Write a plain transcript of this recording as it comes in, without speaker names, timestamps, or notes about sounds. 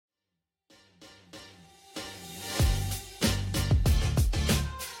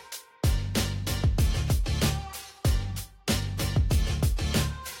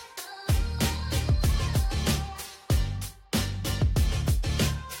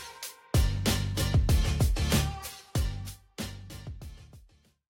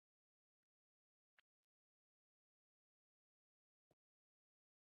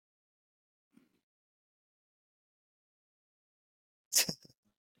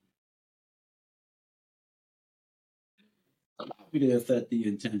to set the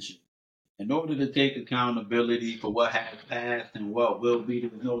intention. In order to take accountability for what has passed and what will be,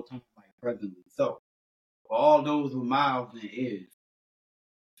 there's no time like presently. So, for all those with mouths and ears,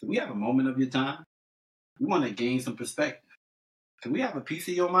 can we have a moment of your time? We want to gain some perspective. Can we have a piece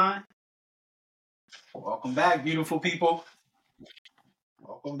of your mind? Welcome back, beautiful people.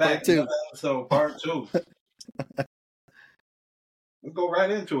 Welcome back. Part two. So, part two. Let's go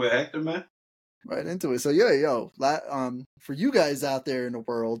right into it, Hector, man. Right into it. So for you guys out there in the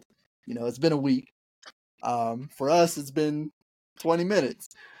world, it's been a week. For us, it's been 20 minutes.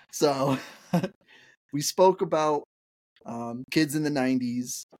 So we spoke about kids in the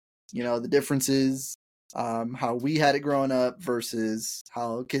 90s, the differences, how we had it growing up versus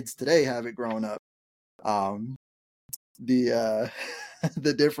how kids today have it growing up. The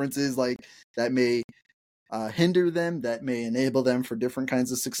differences like that may hinder them, that may enable them for different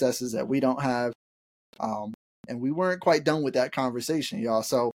kinds of successes that we don't have. And we weren't quite done with that conversation, y'all.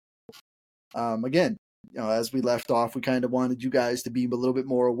 So again, as we left off, we kind of wanted you guys to be a little bit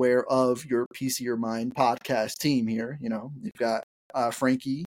more aware of your Piece of Your Mind podcast team here. You've got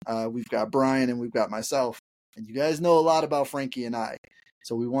Frankie, we've got Brian, and we've got myself. And you guys know a lot about Frankie and I.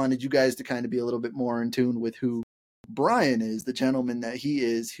 So we wanted you guys to kind of be a little bit more in tune with who Brian is, the gentleman that he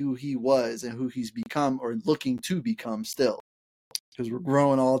is, who he was, and who he's become or looking to become still. Because we're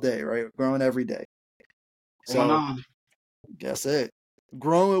growing all day, right? We're growing every day. So that's it.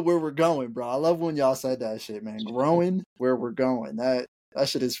 Growing where we're going, bro. I love when y'all said that shit, man. Growing where we're going. That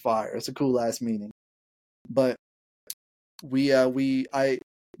shit is fire. It's a cool ass meaning. But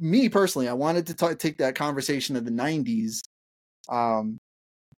me personally, I wanted to take that conversation of the 90s,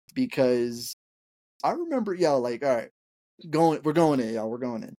 because I remember y'all like, all right, we're going in, y'all. We're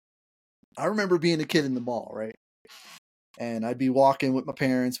going in. I remember being a kid in the mall, right? And I'd be walking with my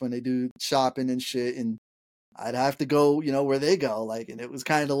parents when they do shopping and shit, and I'd have to go, where they go, like, and it was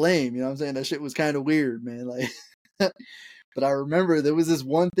kind of lame, you know what I'm saying? That shit was kind of weird, man. Like, but I remember there was this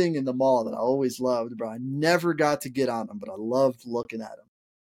one thing in the mall that I always loved, bro. I never got to get on them, but I loved looking at them.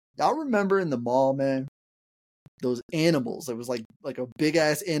 Y'all remember in the mall, man, those animals? It was like a big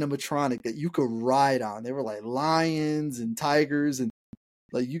ass animatronic that you could ride on. They were like lions and tigers, and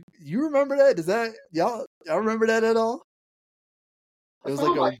like you remember that? Does that y'all remember that at all? It was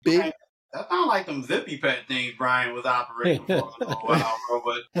like a big. That sounds like them Zippy Pet things Brian was operating for a little while, bro.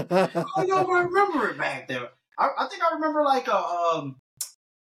 But I don't know if I remember it back there. I think I remember like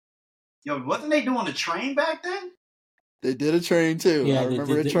wasn't they doing a train back then? They did a train too. Yeah, I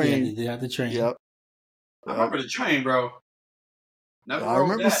remember a train. Yeah, they did have the train. Yep. I remember the train, bro. Never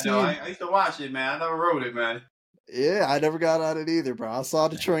rode that though. I used to watch it, man. I never rode it, man. Yeah, I never got on it either, bro. I saw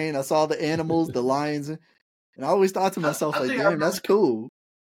the train. I saw the animals, the lions, and I always thought to myself, like, damn, that's cool.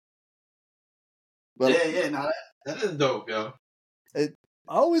 But, that is dope, yo. I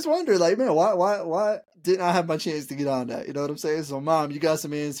always wonder, like, man, why didn't I have my chance to get on that? You know what I'm saying? So, Mom, you got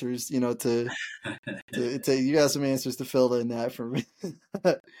some answers, to you got some answers to fill in that for me.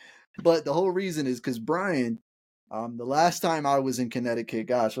 But the whole reason is because Brian, the last time I was in Connecticut,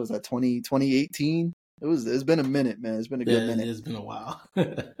 gosh, what was that 2018? It's been a minute, man. It's been a good minute. It's been a while.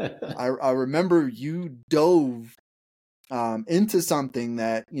 I remember you dove into something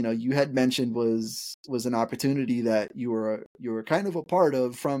that you had mentioned was an opportunity that you were kind of a part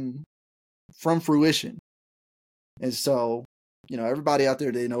of from fruition. And so everybody out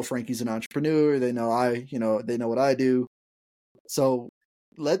there, they know Frankie's an entrepreneur. They know they know what I do. So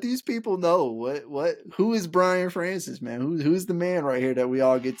let these people know who is Brian Francis, man. Who's the man right here that we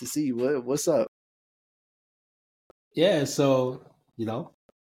all get to see? What's up? Yeah, so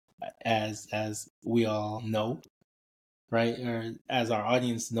as we all know, right, or as our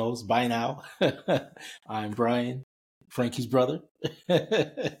audience knows by now, I'm Brian, Frankie's brother,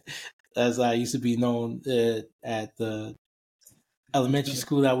 as I used to be known at the elementary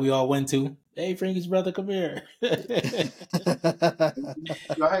school that we all went to. Hey, Frankie's brother, come here. I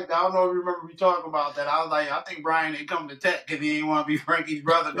don't know if you remember me talking about that. I was like, I think Brian didn't come to tech because he didn't want to be Frankie's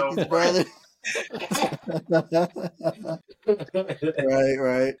brother, though. Brother.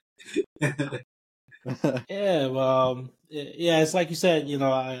 Right. Yeah, it's like you said,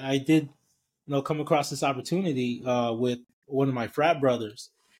 I did, come across this opportunity with one of my frat brothers,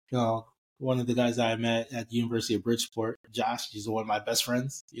 one of the guys I met at the University of Bridgeport, Josh. He's one of my best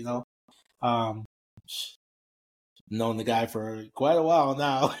friends, known the guy for quite a while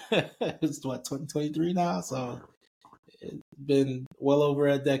now. It's 2023 now, so it's been well over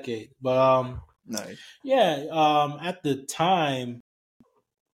a decade. But nice. Yeah, at the time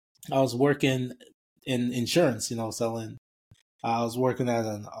I was working in insurance, selling. I was working at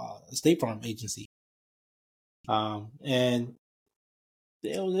a State Farm agency, and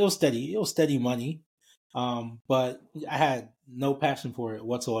was steady. It was steady money. But I had no passion for it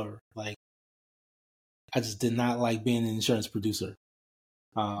whatsoever. Like, I just did not like being an insurance producer.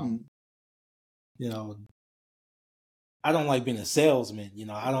 Mm. You know, I don't like being a salesman. You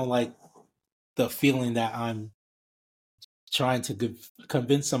know, I don't like the feeling that I'm trying to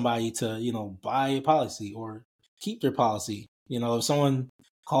convince somebody to, buy a policy or keep their policy. You know, if someone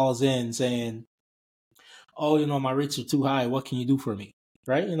calls in saying, "Oh, my rates are too high. What can you do for me?"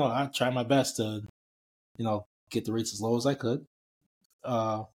 Right? I try my best to, get the rates as low as I could.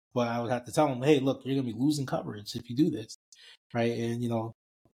 But I would have to tell them, "Hey, look, you're gonna be losing coverage if you do this." Right? And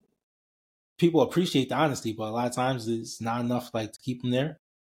people appreciate the honesty, but a lot of times it's not enough, like, to keep them there.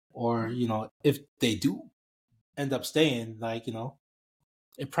 Or if they do end up staying, like,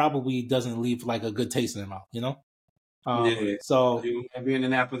 it probably doesn't leave like a good taste in their mouth. Yeah. So You being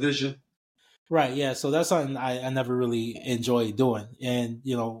in that position. right, yeah. So that's something I never really enjoyed doing. And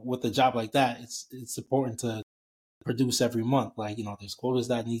with a job like that, it's important to produce every month. Like, there's quotas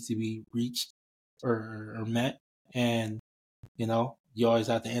that need to be reached or met, and you always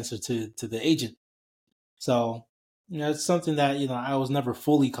have to answer to the agent. So it's something that I was never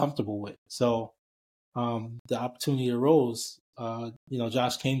fully comfortable with. So the opportunity arose.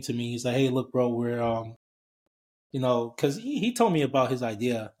 Josh came to me. He's like, "Hey, look, bro, we're because he told me about his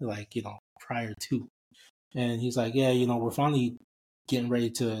idea, like, prior to, and he's like, yeah, we're finally getting ready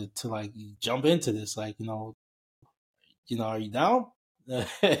to like jump into this, like, are you down?"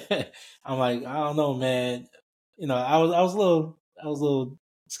 I'm like, I don't know, man. I was a little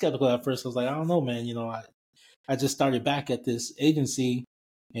skeptical at first. I was like, I don't know, man. I just started back at this agency,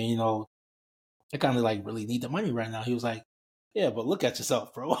 and I kind of like really need the money right now. He was like, yeah, but look at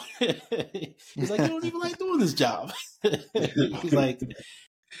yourself, bro. He's like, you don't even like doing this job. He's like,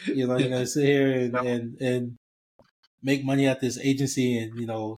 you're gonna sit here and make money at this agency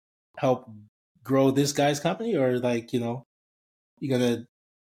and help grow this guy's company, or like you're gonna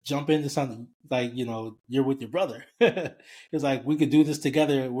jump into something like you're with your brother. It's like, we could do this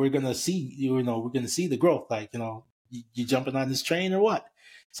together. We're gonna see we're gonna see the growth. Like you jumping on this train or what?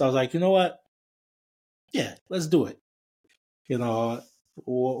 So I was like, you know what? Yeah, let's do it.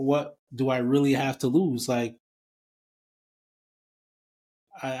 What do I really have to lose? Like,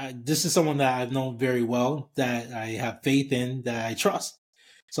 this is someone that I've known very well, that I have faith in, that I trust.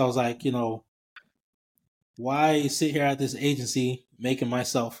 So I was like, why sit here at this agency making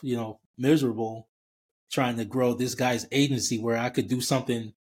myself, miserable, trying to grow this guy's agency where I could do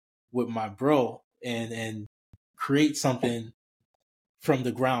something with my bro and create something from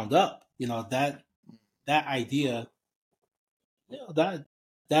the ground up. That idea,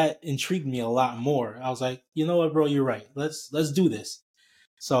 that intrigued me a lot more. I was like, you know what, bro, you're right. Let's do this.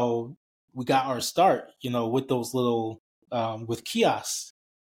 So we got our start, with those little with kiosks,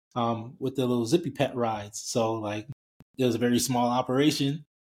 with the little zippy pet rides. So like, it was a very small operation,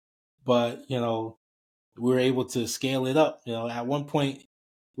 but we were able to scale it up. At one point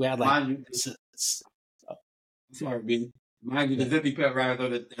we had like Mind sorry, B. Mind you, the Zippy Pet ride, though,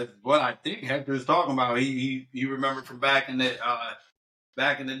 that's what I think Hector is talking about. He remembered from back in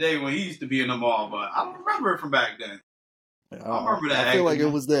the day when he used to be in the mall, but I don't remember it from back then. I remember that. I feel like Hector.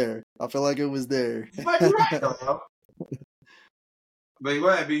 it was there. I feel like it was there. You might be right, though, bro. But go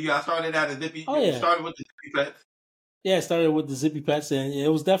ahead, B. I started at a Zippy. Oh, yeah. Started with the Zippy Pets. Yeah, I started with the zippy pets, and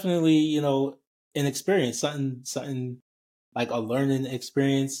it was definitely an experience, something like a learning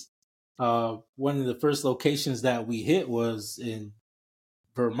experience. One of the first locations that we hit was in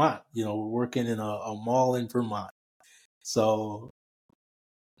Vermont. We're working in a mall in Vermont. So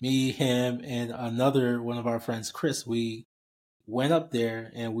me, him, and another one of our friends, Chris, we went up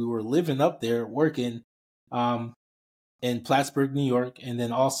there, and we were living up there working in Plattsburgh, New York. And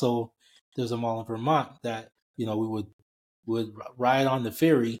then also there's a mall in Vermont that, we would ride on the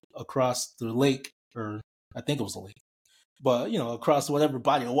ferry across the lake, or I think it was a lake, but across whatever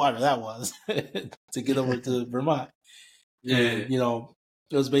body of water that was to get over to Vermont. Yeah. And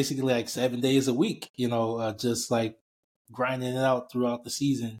it was basically like 7 days a week, just like grinding it out throughout the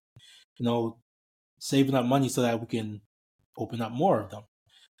season, saving up money so that we can open up more of them.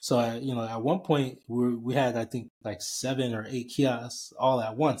 So at one point we had, I think, like 7 or 8 kiosks all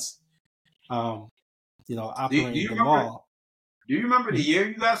at once, operating the mall. Do you remember the year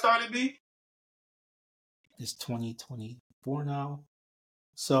you got started, B? It's 2024 now.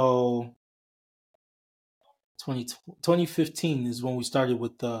 So 2015 is when we started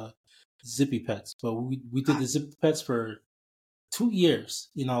with the Zippy Pets. But we did the Zippy Pets for 2 years,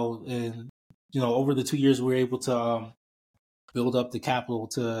 and over the 2 years we were able to build up the capital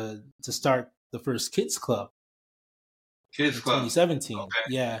to start the first kids club. Kids in Club. 2017. Okay.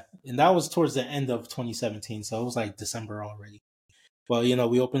 Yeah, and that was towards the end of 2017, so it was like December already. Well,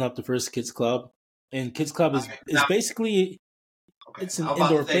 we opened up the first Kids Club, and Kids Club is Now, basically okay. it's I an was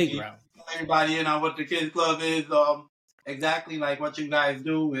about indoor to say, can you playground. tell everybody in on what the Kids Club is? Exactly like what you guys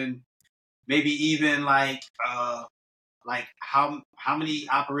do, and maybe even like how many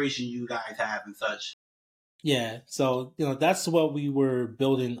operations you guys have and such. Yeah, so that's what we were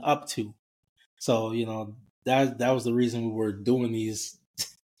building up to. So that was the reason we were doing these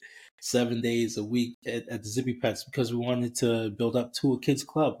 7 days a week at the Zippy Pets, because we wanted to build up to a kids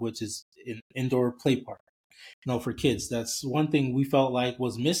club, which is an indoor play park. For kids, that's one thing we felt like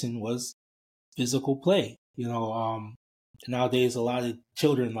was missing, was physical play. Nowadays a lot of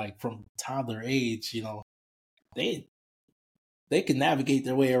children, like from toddler age, they they can navigate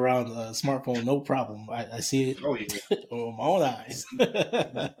their way around a smartphone no problem. I see it Oh yeah. with my own eyes.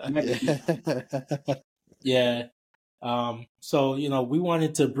 Yeah. Yeah. So we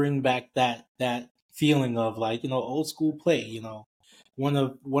wanted to bring back that feeling of, like, old school play. One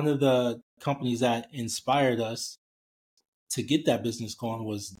of the companies that inspired us to get that business going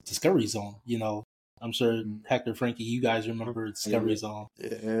was Discovery Zone. I'm sure Hector, Frankie, you guys remember Discovery Zone.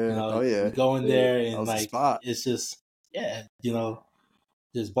 Yeah. Oh yeah. You go in there That and, was the like, spot. it's just, yeah,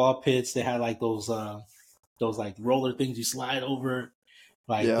 there's ball pits. They had like those like roller things you slide over,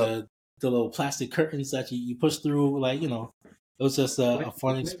 like Yep. the little plastic curtains that you push through. Like, it was just a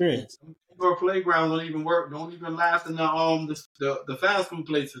fun experience. Indoor playgrounds don't even work. Don't even last in the fast food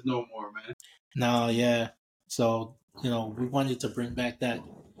places no more, man. No, yeah. So we wanted to bring back that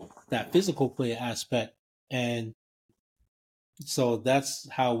physical play aspect, and so that's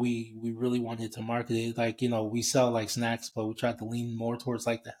how we really wanted to market it. Like, we sell like snacks, but we tried to lean more towards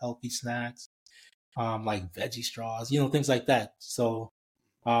like the healthy snacks, like veggie straws, things like that. So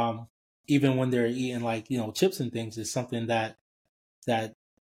even when they're eating, like, chips and things, is something that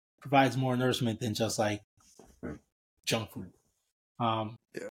provides more nourishment than just like junk food. Yeah.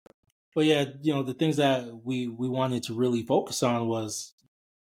 But yeah, the things that we wanted to really focus on was,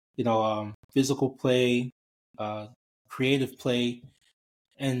 physical play, creative play,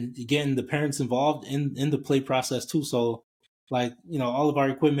 and getting the parents involved in the play process too. So, like, all of our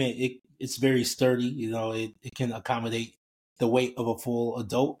equipment, it's very sturdy. It can accommodate the weight of a full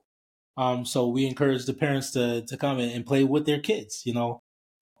adult. So we encourage the parents to come in and play with their kids.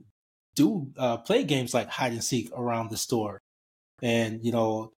 Do play games like hide and seek around the store, and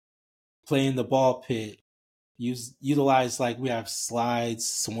play in the ball pit. Utilize, like, we have slides,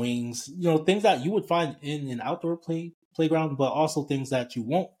 swings, things that you would find in an outdoor playground, but also things that you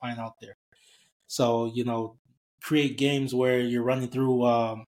won't find out there. So, create games where you're running through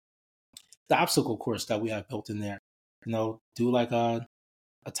the obstacle course that we have built in there. Do like a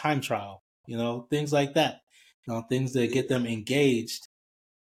time trial, things like that. Things that get them engaged,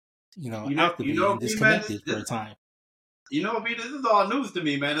 actively and B, man, disconnected for a time. B, this is all news to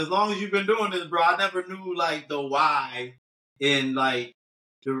me, man. As long as you've been doing this, bro, I never knew like the why and like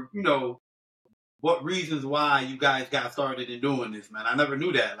the what reasons why you guys got started in doing this, man. I never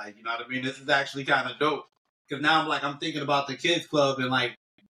knew that. Like, you know what I mean? This is actually kind of dope. Because now I'm thinking about the kids club and like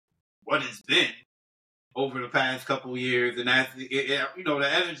what it's been over the past couple of years, and that's the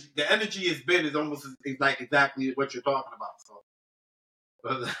energy it's been is almost like exactly what you're talking about. So,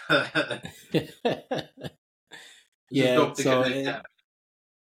 Yeah. So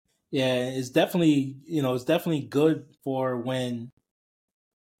it's definitely good for when,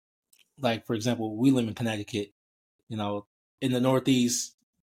 like, for example, we live in Connecticut. In the Northeast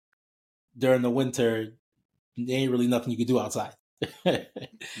during the winter, there ain't really nothing you can do outside.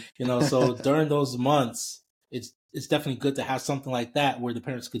 So during those months, it's definitely good to have something like that where the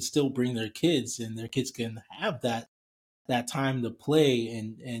parents could still bring their kids, and their kids can have that time to play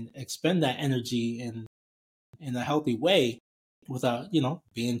and expend that energy in a healthy way without,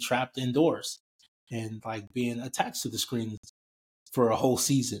 being trapped indoors and, like, being attached to the screen for a whole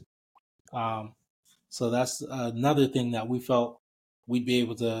season. So that's another thing that we felt we'd be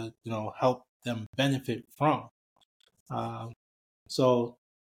able to, help them benefit from. So,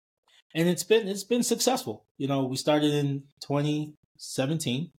 and it's been successful. We started in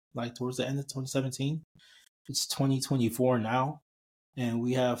 2017, like towards the end of 2017. It's 2024 now, and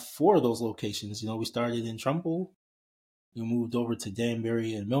we have 4 of those locations. We started in Trumbull, we moved over to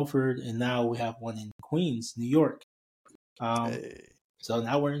Danbury and Milford, and now we have one in Queens, New York. Hey. So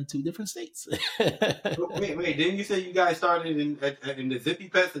now we're in 2 different states. Wait! Didn't you say you guys started in the Zippy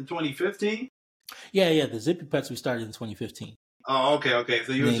Pets in 2015? Yeah. The Zippy Pets we started in 2015. Oh, okay.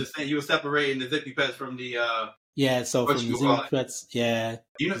 So you were just saying you were separating the Zippy Pets from the yeah. So what from you the call Zippy it. Pets, yeah.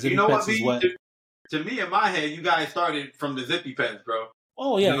 You Zippy know Pets what? is what. to me in my head, you guys started from the Zippy Pets, bro.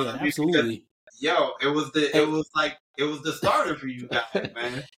 Oh You yeah, know what yeah, I mean? Because, absolutely. yo, it was Hey, the starter for you guys,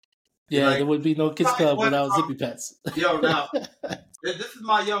 man. It's yeah, there like would be no you kids guys club went without from Zippy Pets. now. This is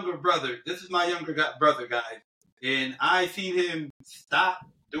my younger brother. This is my younger brother, guys, and I seen him stop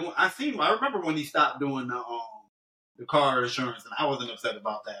doing. I remember when he stopped doing the car insurance, and I wasn't upset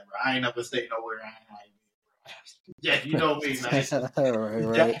about that, bro. I ain't never stayed nowhere. I ain't like, yeah, you know me, man.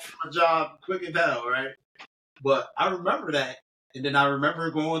 Right. Jack for a job quick as hell, right? But I remember that. And then I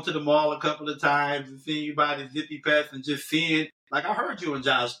remember going to the mall a couple of times and seeing you buy the Zippy Pets and just seeing, like, I heard you and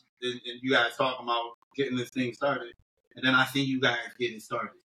Josh and you guys talking about getting this thing started. And then I seen you guys getting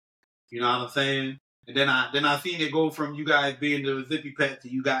started. You know what I'm saying? And then I seen it go from you guys being the Zippy Pet to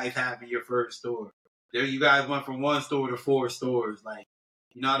you guys having your first store. There you guys went from one store to 4 stores. Like,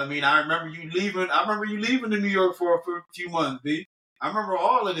 you know what I mean? I remember you leaving to New York for a few months, B. I remember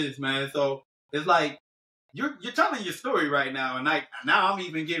all of this, man. So it's like you're telling your story right now, and like now I'm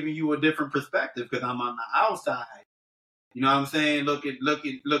even giving you a different perspective because I'm on the outside. You know what I'm saying? Looking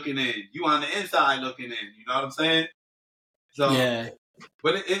in. You on the inside looking in. You know what I'm saying? So, Yeah,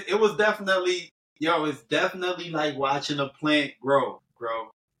 but it was definitely, it's definitely like watching a plant grow.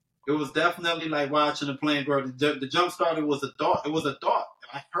 It was definitely like watching a plant grow. The jump starter was a thought. It was a thought.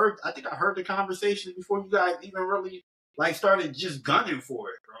 I think I heard the conversation before you guys even really like started just gunning for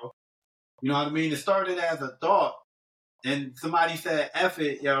it, bro. You know what I mean? It started as a thought, and somebody said, "F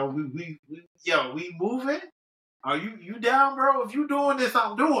it, we moving? Are you down, bro? If you doing this,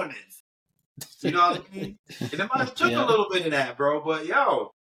 I'm doing this." You know what I mean? And it might have took a yeah, little bit of that, bro. But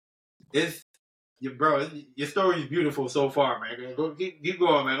it's your story is beautiful so far, man. Go keep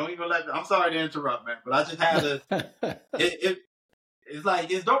going, man. Don't even I'm sorry to interrupt, man, but I just had to. It's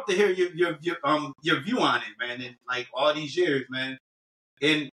like it's dope to hear your view on it, man. And like all these years, man.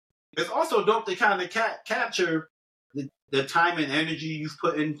 And it's also dope to kind of capture the time and energy you've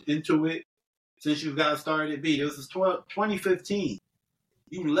put into it since you got started. This is 2015.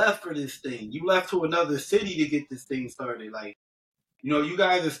 You left for this thing. You left to another city to get this thing started. Like, you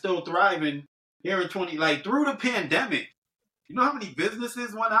guys are still thriving here in through the pandemic. You know how many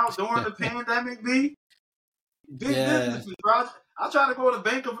businesses went out during the pandemic, B? Big yeah. businesses, bro. I tried to go to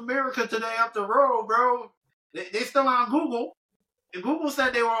Bank of America today up the road, bro. They still on Google. And Google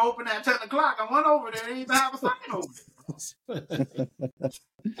said they were open at 10 o'clock. I went over there. They didn't even have a sign over there.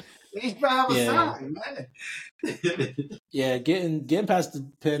 They didn't even have a Yeah, sign, man. yeah. Getting past the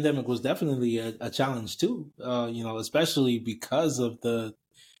pandemic was definitely a challenge too. Especially because of the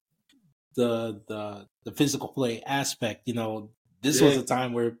physical play aspect. This was Yeah. a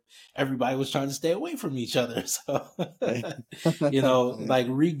time where everybody was trying to stay away from each other. So, Right. like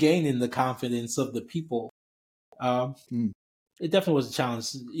regaining the confidence of the people. Um, Mm. it definitely was a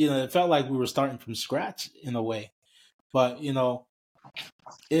challenge. It felt like we were starting from scratch in a way, but it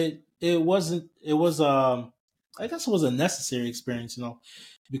wasn't. It was I guess it was a necessary experience,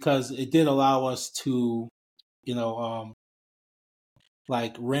 because it did allow us to, you know,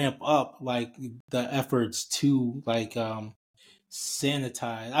 like ramp up like the efforts to like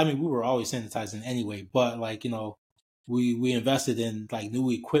sanitize. I mean, we were always sanitizing anyway, but like we invested in like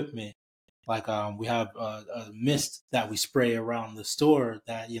new equipment. Like we have a mist that we spray around the store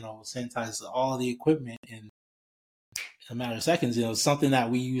that sanitizes all the equipment in a matter of seconds. Something that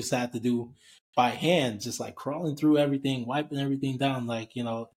we used to have to do by hand, just like crawling through everything, wiping everything down. Like it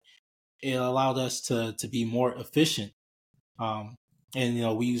allowed us to be more efficient. Um,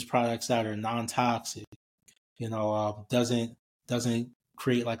 and we use products that are non-toxic. Doesn't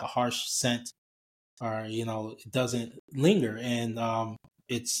create like a harsh scent, or it doesn't linger, and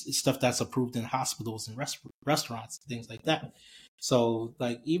it's stuff that's approved in hospitals and restaurants, things like that. So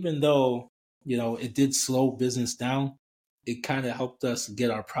like even though it did slow business down, it kind of helped us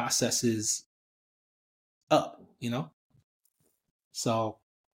get our processes up. So,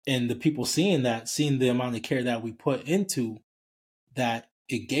 and the people seeing the amount of care that we put into that,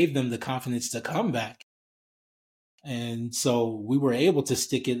 it gave them the confidence to come back. And so we were able to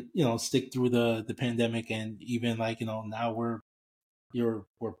stick through the pandemic, and even like now we're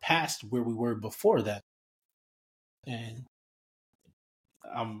past where we were before that. And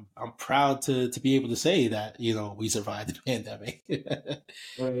I'm proud to be able to say that we survived the pandemic.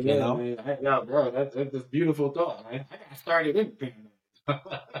 Well, you yeah, know, man. Bro, that's a beautiful thought, man. I got started in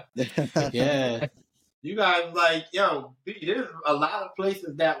the pandemic. yeah, You guys like, there's a lot of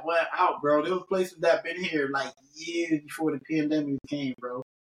places that went out, bro. There was places that been here like years before the pandemic came, bro.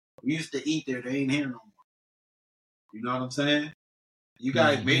 We used to eat there. They ain't here no more. You know what I'm saying? You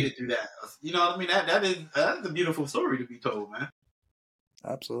guys hmm made it through that. You know what I mean? That's a beautiful story to be told, man.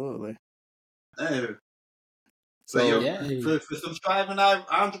 Absolutely. Hey, but So Yeah. for some striving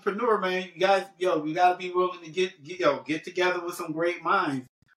entrepreneur, man, you guys, you gotta be willing to get together with some great minds.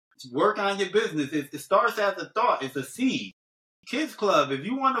 Work on your business. It starts as a thought. It's a seed. Kids Club. If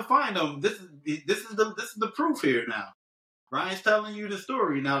you want to find them, this is the proof here now. Ryan's telling you the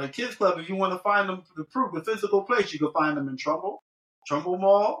story. Now the Kids Club. If you want to find them, the proof, the physical place, you can find them in Trumbull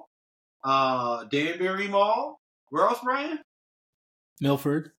Mall, Danbury Mall. Where else, Ryan?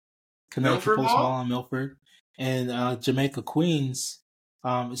 Milford, Connecticut Milford Post Mall. Mall in Milford, and Jamaica Queens.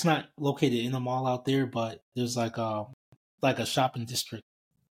 It's not located in a mall out there, but there's like a shopping district.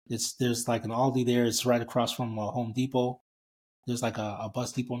 There's like an Aldi there. It's right across from Home Depot. There's like a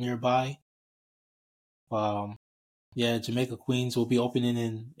bus depot nearby. Um, yeah, Jamaica Queens will be opening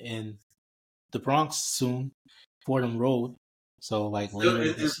in the Bronx soon, Fordham Road. So like Still,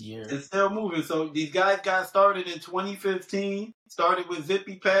 later this year. it's still moving. So these guys got started in 2015. Started with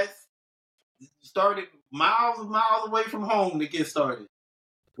Zippy Pets. Started miles and miles away from home to get started.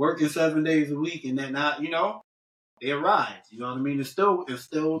 Working 7 days a week, and then not, they arrived. You know what I mean? It's still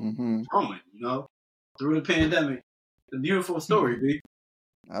mm-hmm. growing. Through the pandemic. It's a beautiful story, B.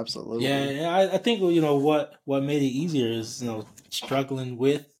 Absolutely. Yeah, I think what made it easier is struggling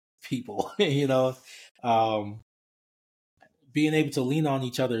with people. Being able to lean on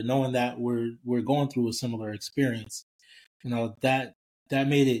each other, knowing that we're going through a similar experience. That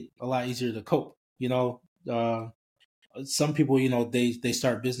made it a lot easier to cope. Some people, they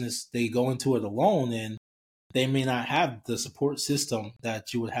start business, they go into it alone, and they may not have the support system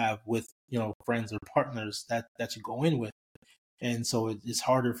that you would have with friends or partners that you go in with, and so it's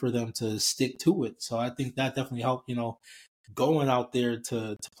harder for them to stick to it. So I think that definitely helped. Going out there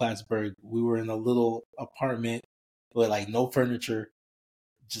to Plattsburgh, we were in a little apartment with like no furniture,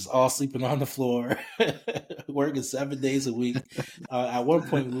 just all sleeping on the floor, working 7 days a week. At one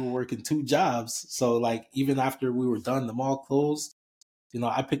point, we were working 2 jobs. So like even after we were done, the mall closed.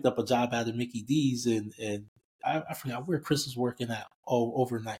 I picked up a job at a Mickey D's, and I forgot where Chris was working at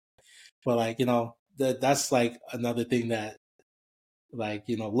overnight. But like that's like another thing that, like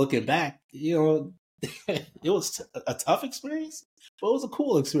looking back, it was a tough experience, but it was a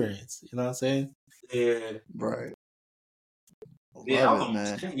cool experience. You know what I'm saying? Yeah. Right. Yeah, Love that was it,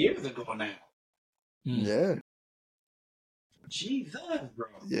 almost man. 10 years ago now. Yeah. Jesus, bro.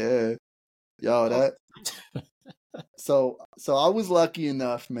 Yeah. Yo, that. So I was lucky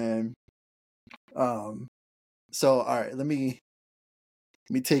enough, man. So all right, let me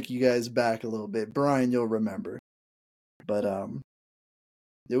take you guys back a little bit. Brian, you'll remember. But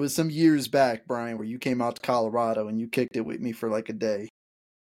there was some years back, Brian, where you came out to Colorado and you kicked it with me for like a day.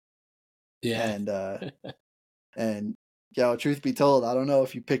 Yeah. And yo, truth be told, I don't know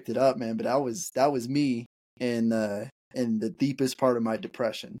if you picked it up, man, but that was me in the deepest part of my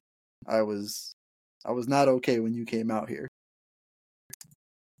depression. I was not okay when you came out here.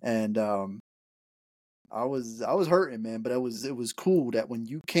 And I was hurting, man, but it was cool that when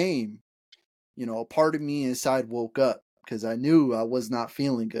you came, a part of me inside woke up because I knew I was not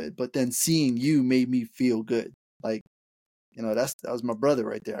feeling good. But then seeing you made me feel good. Like, that was my brother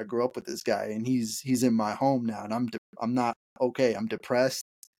right there. I grew up with this guy, and he's in my home now, and I'm not okay. I'm depressed,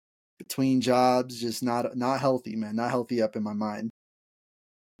 between jobs, just not healthy, man. Not healthy up in my mind.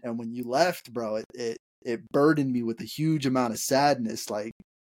 And when you left, bro, it burdened me with a huge amount of sadness. Like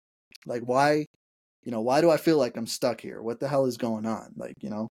why, why do I feel like I'm stuck here? What the hell is going on? Like,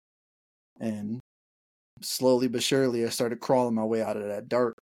 and slowly but surely I started crawling my way out of that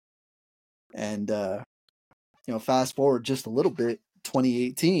dark. And fast forward just a little bit,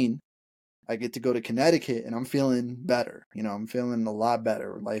 2018, I get to go to Connecticut and I'm feeling better. I'm feeling a lot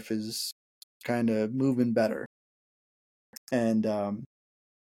better. Life is kind of moving better. And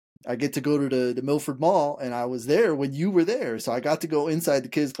I get to go to the Milford Mall, and I was there when you were there. So I got to go inside the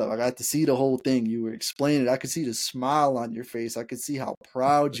kids club. I got to see the whole thing. You were explaining it. I could see the smile on your face. I could see how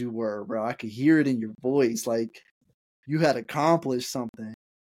proud you were, bro. I could hear it in your voice. Like you had accomplished something.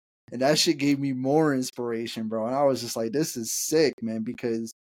 And that shit gave me more inspiration, bro. And I was just like, this is sick, man,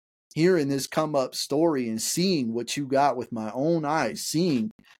 because hearing this come up story and seeing what you got with my own eyes, seeing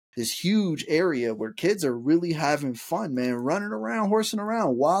this huge area where kids are really having fun, man, running around, horsing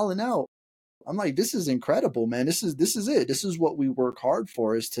around, wilding out. I'm like, this is incredible, man. This is it. This is what we work hard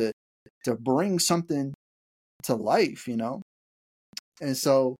for, is to bring something to life, And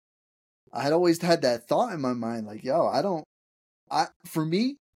so I had always had that thought in my mind, like, for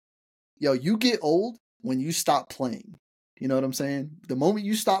me, you get old when you stop playing. You know what I'm saying? The moment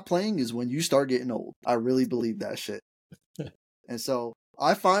you stop playing is when you start getting old. I really believe that shit. And so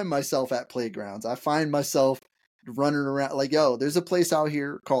I find myself at playgrounds. I find myself running around. Like, yo, there's a place out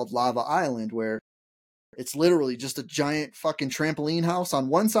here called Lava Island where it's literally just a giant fucking trampoline house on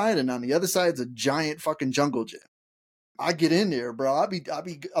one side, and on the other side is a giant fucking jungle gym. I get in there, bro. I'm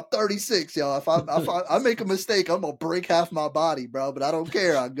 36, yo. If I make a mistake, I'm gonna break half my body, bro. But I don't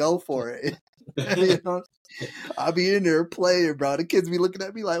care. I go for it. You know, I'll be in there playing, bro. The kids be looking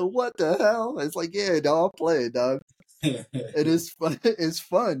at me like, "What the hell?" It's like, yeah, dog, I'm playing, dog. It is fun. It's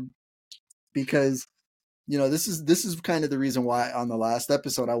fun because this is kind of the reason why on the last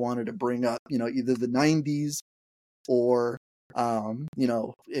episode I wanted to bring up either the 90s or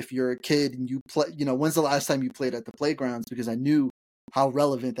if you're a kid and you play, when's the last time you played at the playgrounds, because I knew how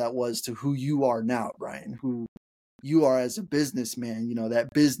relevant that was to who you are now, Brian, who you are as a businessman,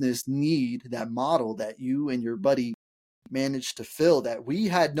 that business need, that model that you and your buddy managed to fill that we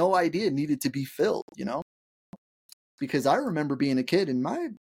had no idea needed to be filled, because I remember being a kid and my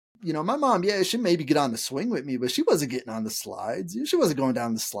mom, yeah, she maybe get on the swing with me, but she wasn't getting on the slides. She wasn't going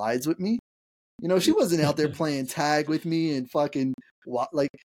down the slides with me. She wasn't out there playing tag with me and fucking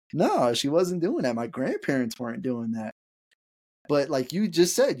no, she wasn't doing that. My grandparents weren't doing that. But like you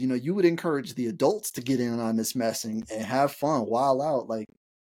just said, you would encourage the adults to get in on this messing and have fun, wild out. Like,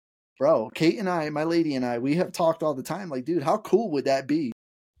 bro, Kate and I, my lady and I, we have talked all the time. Like, dude, how cool would that be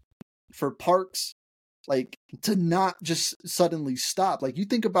for parks, like, to not just suddenly stop? Like, you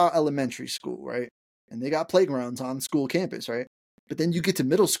think about elementary school, right? And they got playgrounds on school campus, right? But then you get to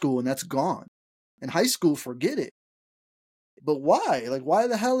middle school and that's gone. And high school, forget it. But why? Like, why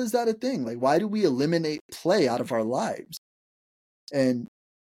the hell is that a thing? Like, why do we eliminate play out of our lives? And,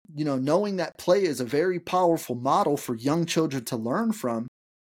 knowing that play is a very powerful model for young children to learn from,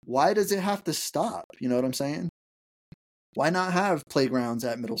 why does it have to stop? You know what I'm saying? Why not have playgrounds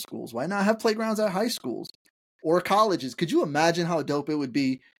at middle schools? Why not have playgrounds at high schools or colleges? Could you imagine how dope it would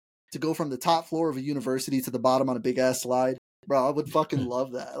be to go from the top floor of a university to the bottom on a big ass slide? Bro, I would fucking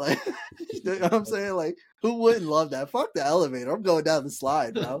love that. Like, you know what I'm saying? Like, who wouldn't love that? Fuck the elevator. I'm going down the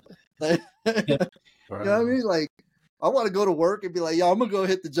slide, bro. Like, you know what I mean? Like, I want to go to work and be like, yo, I'm going to go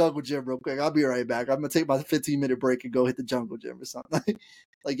hit the jungle gym real quick. I'll be right back. I'm going to take my 15-minute break and go hit the jungle gym or something.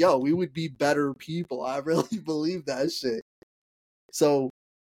 Like, yo, we would be better people. I really believe that shit. So,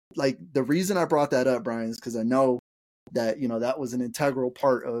 like, the reason I brought that up, Brian, is because I know that, that was an integral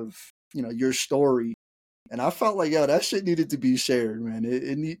part of, your story. And I felt like, yo, that shit needed to be shared,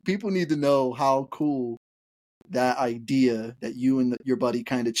 man. People need to know how cool that idea that you and your buddy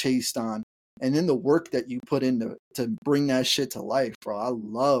kind of chased on, and then the work that you put in to bring that shit to life, bro. I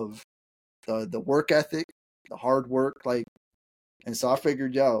love the work ethic, the hard work, like. And so I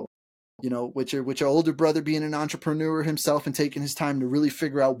figured, yo, with your older brother being an entrepreneur himself and taking his time to really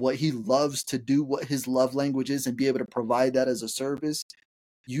figure out what he loves to do, what his love language is, and be able to provide that as a service,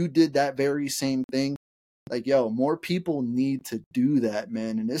 you did that very same thing. Like, yo, more people need to do that,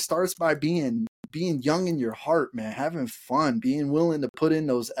 man. And it starts by being young in your heart, man, having fun, being willing to put in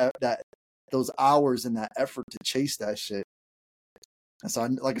those hours and that effort to chase that shit. And so,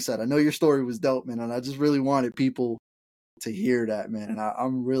 like I said, I know your story was dope, man, and I just really wanted people to hear that, man. And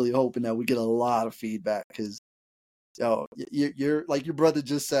I'm really hoping that we get a lot of feedback, because, yo, you're like your brother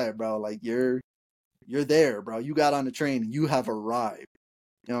just said, bro. Like, you're there, bro. You got on the train and you have arrived.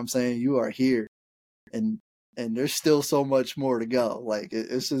 You know what I'm saying? You are here. And there's still so much more to go. Like,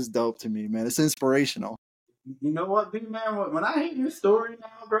 it's just dope to me, man. It's inspirational. You know what, big man? When I hear your story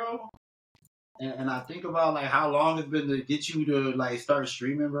now, bro, and I think about like how long it's been to get you to like start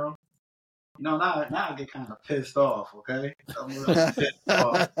streaming, bro. Now I get kind of pissed off. Okay, I'm really pissed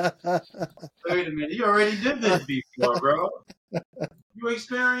off. Wait a minute, you already did this before, bro. You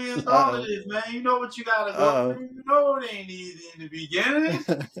experienced all of this, man. You know what you gotta go through. You know it ain't easy in the beginning.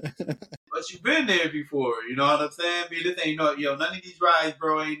 But you've been there before, you know what I'm saying? B, this ain't none of these rides,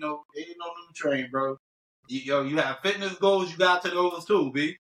 bro, ain't no new train, bro. You have fitness goals, you got to those too,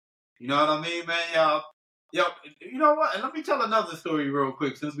 B. You know what I mean, man? Yo, you know what? And let me tell another story real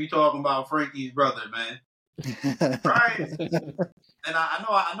quick, since we talking about Frankie's brother, man. Brian, and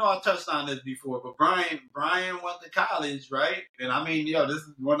I know I touched on this before, but Brian went to college, right? And I mean, this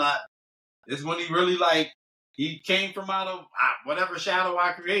is when he really like. He came from out of whatever shadow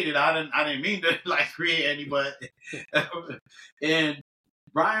I created. I didn't mean to like create any, but and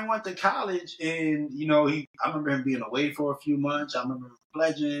Brian went to college, and I remember him being away for a few months. I remember him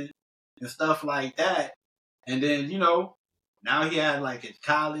pledging and stuff like that. And then now he had like his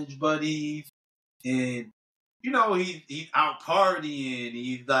college buddies, and he's out partying.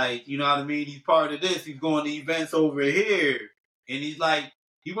 He's like, you know what I mean? He's part of this. He's going to events over here, and he's like.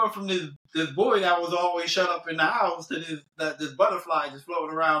 He went from this boy that was always shut up in the house to this butterfly just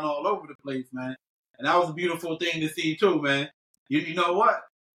floating around all over the place, man. And that was a beautiful thing to see too, man. You know what?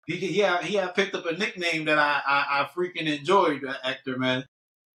 He had picked up a nickname that I freaking enjoyed, Hector, man.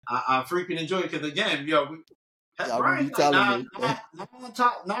 I freaking enjoyed it because again, I remember you Brian's like telling me.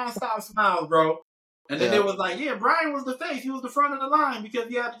 non-stop smiles, bro. And then Yeah. it was like, yeah, Brian was the face. He was the front of the line because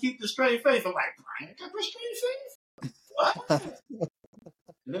he had to keep the straight face. I'm like, Brian got the straight face? What?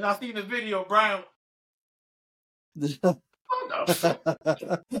 And then I seen the video, Brian. What the fuck?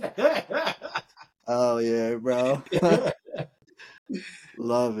 Oh yeah, bro.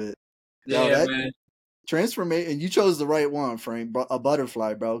 Love it. Yo, Yeah, that man. transformation, and you chose the right one, Frank. A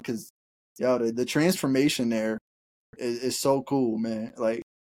butterfly, bro. Because the transformation there is so cool, man. Like,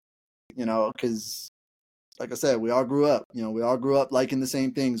 because like I said, we all grew up. We all grew up liking the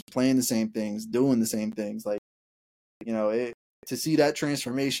same things, playing the same things, doing the same things. Like, to see that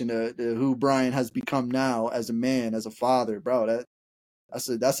transformation to who Brian has become now as a man, as a father, bro. That's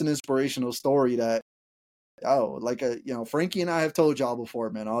an inspirational story that, Frankie and I have told y'all before,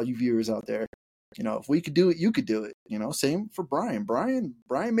 man, all you viewers out there, if we could do it, you could do it. Same for Brian. Brian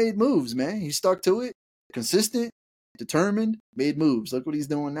made moves, man. He stuck to it, consistent, determined, made moves. Look what he's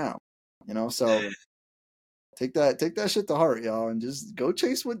doing now. So take that shit to heart, y'all, and just go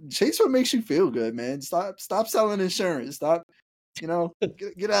chase what makes you feel good, man. Stop selling insurance. Stop, get out of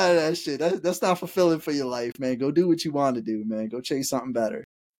that shit. That's not fulfilling for your life, man. Go do what you want to do, man. Go chase something better.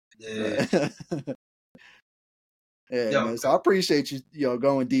 Yeah. Yeah, man. So I appreciate you,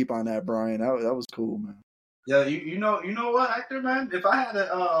 going deep on that, Brian. That was cool, man. Yeah, you know what, Hector, man? If I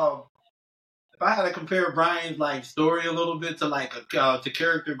had to compare Brian's like story a little bit to like to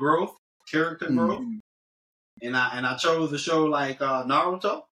character growth, and I chose to show like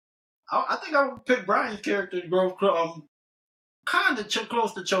Naruto, I think I would pick Brian's character growth kind of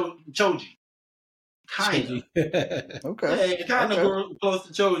close to Choji. Kind of. Okay. Yeah, kind of close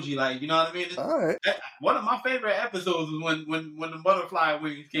to Choji, like, you know what I mean? All right. One of my favorite episodes was when the butterfly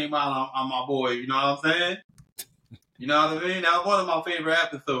wings came out on my boy. You know what I'm saying? You know what I mean? That was one of my favorite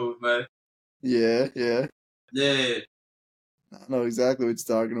episodes, man. Yeah. Yeah. I know exactly what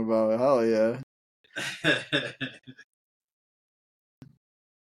you're talking about. Hell yeah.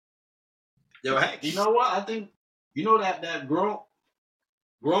 Yo, heck, you know what? I think that growing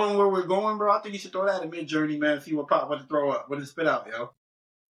where we're going, bro. I think you should throw that in mid journey, man. See what to throw up, what to spit out, yo.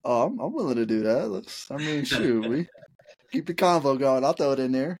 Oh, I'm willing to do that. Shoot, we keep the convo going. I'll throw it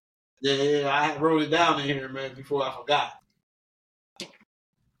in there. Yeah, I wrote it down in here, man, before I forgot.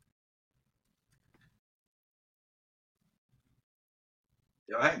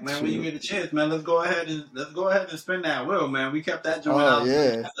 Yo, heck, man, when you get a chance, man, let's go ahead and spin that wheel, man. We kept that joint out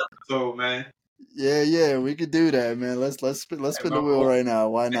yeah. last episode, man. Yeah, we could do that, man. Let's spin the wheel right now.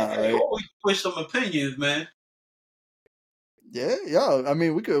 Why not, right? We can push some opinions, man. Yeah. I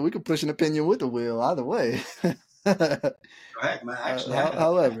mean, we could push an opinion with the wheel either way. Heck, man. Actually,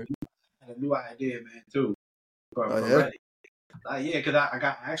 however, I had a new idea, man, too. For yeah. Reddit. Because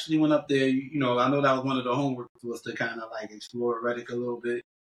I actually went up there. I know that was one of the homework was to kind of like explore Reddit a little bit.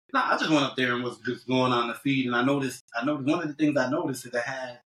 No, I just went up there and was just going on the feed, and I noticed one of the things I noticed is it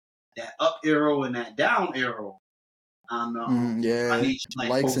had that up arrow and that down arrow on on each, like,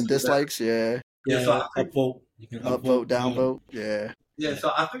 likes and dislikes, so upvote. You can upvote, downvote, yeah. Yeah,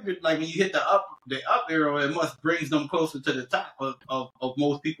 so I figured like when you hit the up arrow, it must brings them closer to the top of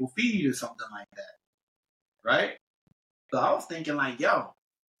most people's feed or something like that, right? So I was thinking like, yo,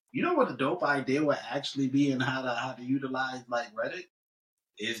 you know what a dope idea would actually be, and how to utilize like Reddit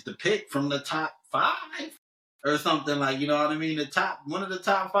is to pick from the top 5 or something, like, you know what I mean? One of the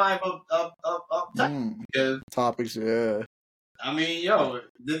top 5 of because topics, yeah. I mean, yo,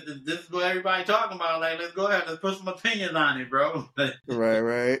 this is what everybody talking about. Like, let's go ahead, let's put some opinions on it, bro.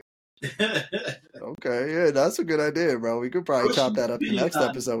 Right. Okay, yeah, that's a good idea, bro. We could probably chop that up the next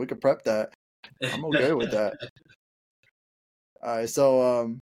episode. We could prep that. I'm okay with that. All right, so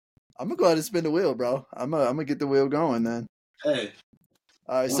I'm gonna go ahead and spin the wheel, bro. I'm gonna get the wheel going then. Hey.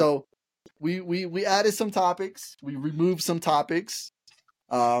 All right, so we added some topics. We removed some topics.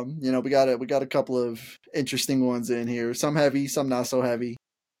 We got a couple of interesting ones in here. Some heavy, some not so heavy.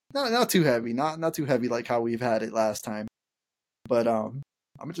 Not too heavy. Not too heavy like how we've had it last time. But I'm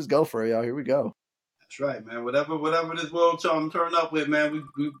gonna just go for it, y'all. Here we go. That's right, man. Whatever this world turn up with, man,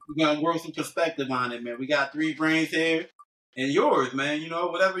 we gonna grow some perspective on it, man. We got 3 brains here, and yours, man.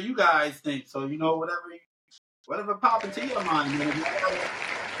 Whatever you guys think. So whatever pop into your mind, man.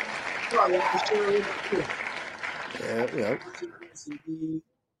 Yeah.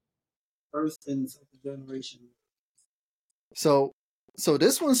 First and second generation. So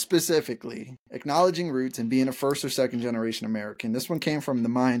this one specifically, acknowledging roots and being a first or second generation American. This one came from the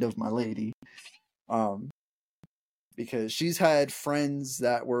mind of my lady. because she's had friends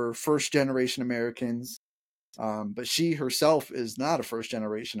that were first generation Americans, but she herself is not a first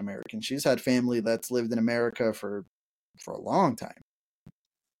generation American. She's had family that's lived in America for a long time.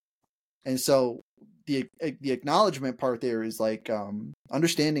 And so the acknowledgement part there is like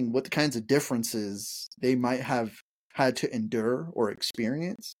understanding what the kinds of differences they might have had to endure or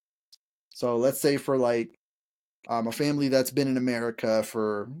experience. So let's say for like a family that's been in America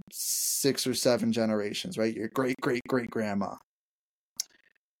for 6 or 7 generations, right? Your great great great grandma.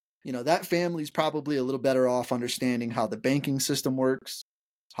 You know, that family's probably a little better off understanding how the banking system works,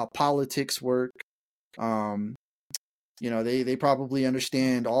 how politics work. You know, they probably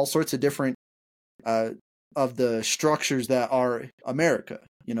understand all sorts of different of the structures that are America.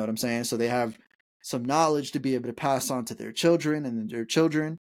 You know what I'm saying? So they have some knowledge to be able to pass on to their children, and their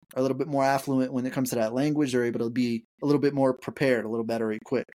children are a little bit more affluent when it comes to that language. They're able to be a little bit more prepared, a little better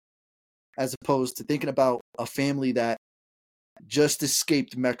equipped, as opposed to thinking about a family that just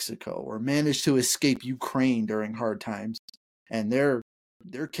escaped Mexico or managed to escape Ukraine during hard times, and their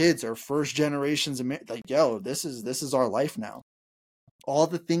kids are first generations like, yo, this is our life now. All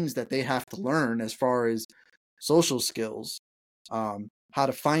the things that they have to learn as far as social skills, how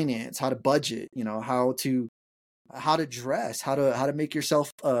to finance, how to budget, you know, how to dress, how to make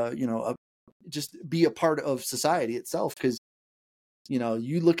yourself, just be a part of society itself. Because, you know,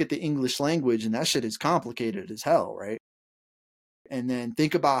 you look at the English language and that shit is complicated as hell, right? And then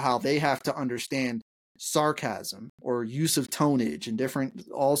think about how they have to understand sarcasm or use of tonnage and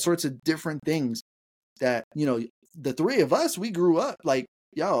all sorts of different things that, you know, the three of us, we grew up like,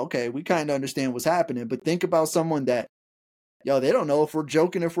 yo, okay, we kind of understand what's happening. But think about someone that, yo, they don't know if we're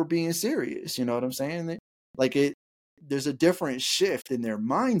joking, if we're being serious. You know what I'm saying? There's a different shift in their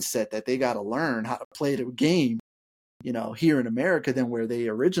mindset that they got to learn how to play the game, you know, here in America than where they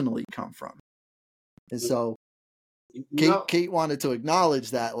originally come from. And so Kate wanted to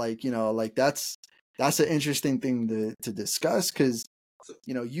acknowledge that, like, you know, like that's an interesting thing to discuss, because,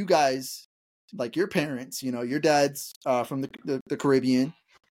 you know, you guys, like your parents, you know, your dad's from the Caribbean.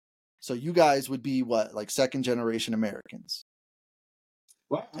 So you guys would be what, like second generation Americans?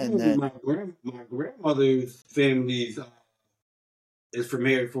 Well, I And know then my grandmother's family is from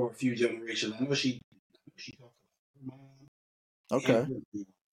here for a few generations. I know she talked about her mom. okay,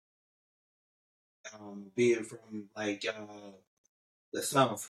 Being from like the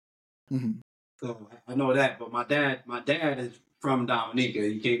South. mm-hmm. So I know that, but my dad is from Dominica.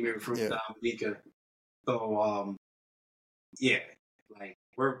 He came here from Dominica. So yeah, like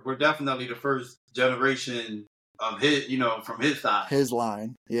we're definitely the first generation of his, you know, from his side. His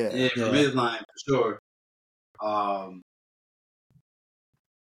line, yeah. From his line for sure.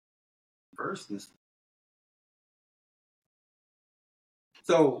 First.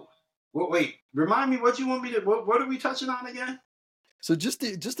 So wait, remind me what you want me to. What are we touching on again? So just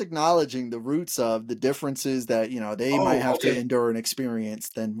acknowledging the roots of the differences that, you know, they might have to endure and experience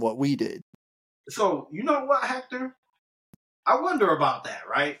than what we did. So you know what, Hector? I wonder about that,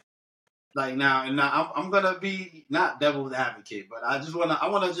 right? Like now I'm gonna be not devil's advocate, but I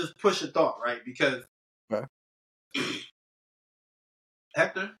wanna just push a thought, right? Because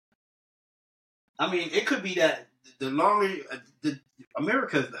Hector, I mean, it could be that the longer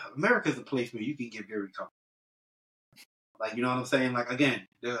America's a place where you can get very comfortable. Like, you know what I'm saying? Like, again,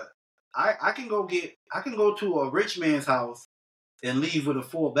 I can go to a rich man's house and leave with a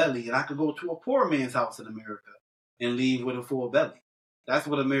full belly, and I could go to a poor man's house in America and leave with a full belly. That's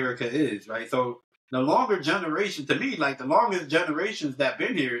what America is, right? So the longer generation, to me, like the longest generations that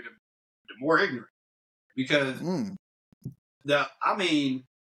been here, the more ignorant. Because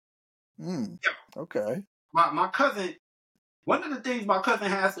okay. My cousin, one of the things my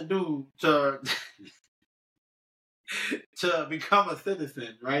cousin has to do to to become a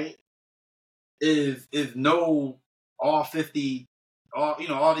citizen, right, is know all 50, all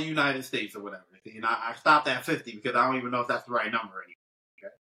the United States or whatever. And I stopped at 50 because I don't even know if that's the right number anymore.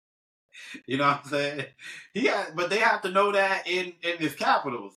 Okay? You know what I'm saying? But they have to know that in his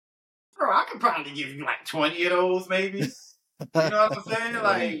capitals. Bro, I could probably give you like 20 of those, maybe. You know what I'm saying?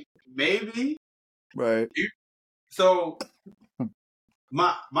 Like, maybe. Right. So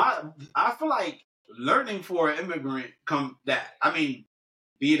I feel like learning for an immigrant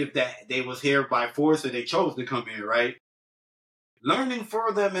be it if that they was here by force or they chose to come here, right? Learning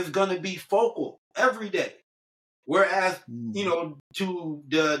for them is gonna be focal every day. Whereas, you know, to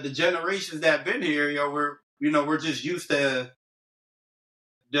the generations that have been here, we're just used to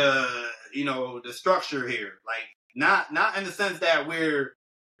the structure here. Like not in the sense that we're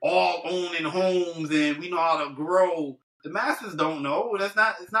all owning homes and we know how to grow The masses don't know. It's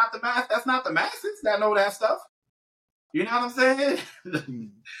not the mass. That's not the masses that know that stuff. You know what I'm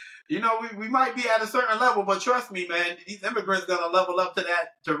saying? You know, we might be at a certain level, but trust me, man, these immigrants gonna level up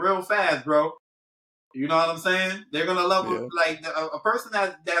to real fast, bro. You know what I'm saying? They're gonna level like a person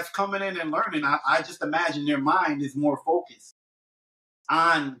that's coming in and learning. I just imagine their mind is more focused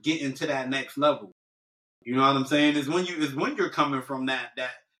on getting to that next level. You know what I'm saying? Is when you're coming from that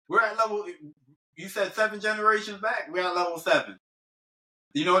we're at level. You said 7 generations back. We're at level 7.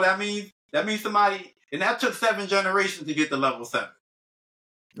 You know what that means? That means somebody, and that took 7 generations to get to level 7.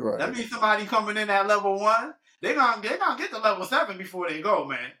 Right. That means somebody coming in at level 1, they're gonna get to level 7 before they go,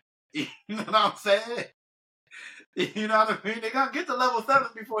 man. You know what I'm saying? You know what I mean? They're gonna get to level 7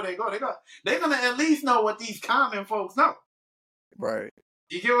 before they go. They're gonna at least know what these common folks know. Right.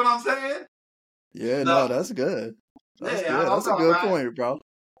 You get what I'm saying? Yeah, no, that's good. That's good. That's a good point, bro.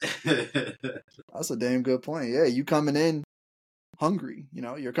 That's a damn good point. Yeah, you coming in hungry, you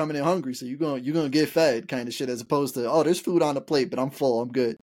know, you're coming in hungry, so you're gonna get fed kind of shit, as opposed to, oh, there's food on the plate, but I'm full, I'm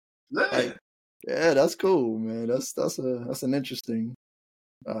good. Yeah, like, yeah, that's cool, man. That's an interesting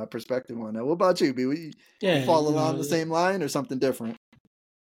perspective on that. What about you, B? You fall along the same line or something different?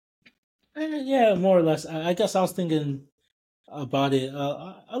 Yeah, more or less. I guess I was thinking about it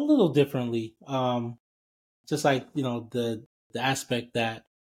a little differently. Just like, you know, the aspect that,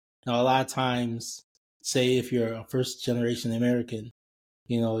 you know, a lot of times, say if you're a first generation American,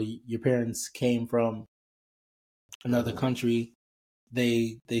 you know, your parents came from another country,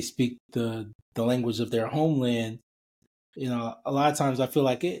 they speak the language of their homeland. You know, a lot of times I feel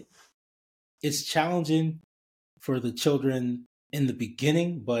like it's challenging for the children in the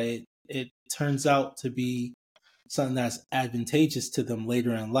beginning, but it turns out to be something that's advantageous to them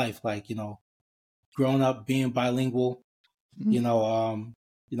later in life. Like, you know, growing up being bilingual, you know,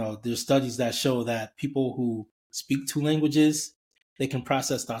 there's studies that show that people who speak 2 languages, they can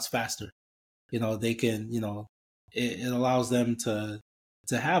process thoughts faster. You know, they can, you know, it allows them to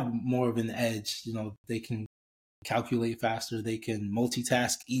have more of an edge. You know, they can calculate faster, they can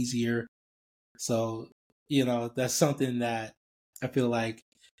multitask easier. So, you know, that's something that I feel like,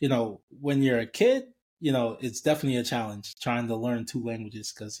 you know, when you're a kid, you know, it's definitely a challenge trying to learn 2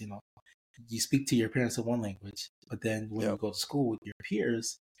 languages, because, you know, you speak to your parents in one language, but then when you go to school with your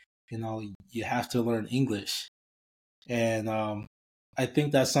peers, you know, you have to learn English. And I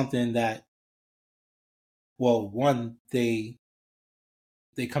think that's something that, well, one, they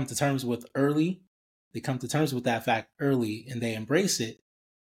come to terms with early. They come to terms with that fact early, and they embrace it.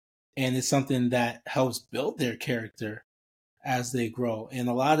 And it's something that helps build their character as they grow. And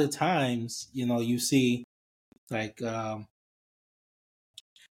a lot of times, you know, you see like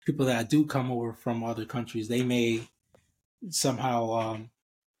people that do come over from other countries, they may somehow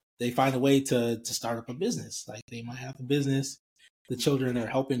they find a way to start up a business. Like they might have a business, the children are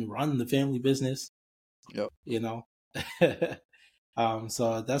helping run the family business. You know.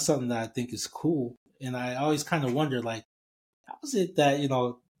 So that's something that I think is cool. And I always kind of wonder, like, how is it that, you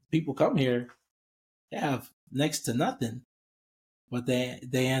know, people come here, they have next to nothing, but they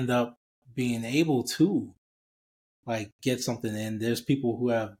end up being able to like get something. And there's people who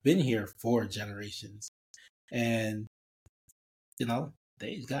have been here for generations, and you know,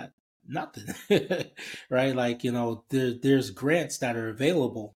 they got nothing. Right? Like, you know, there's grants that are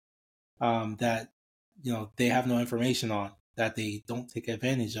available that, you know, they have no information on, that they don't take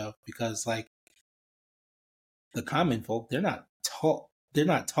advantage of, because like the common folk, they're not taught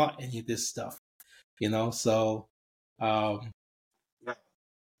any of this stuff, you know. So at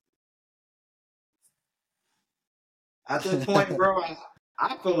this point, bro,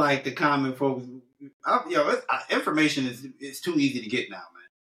 I feel like the common folks, information is too easy to get now,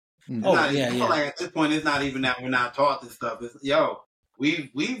 man. I feel like at this point, it's not even that we're not taught this stuff. It's,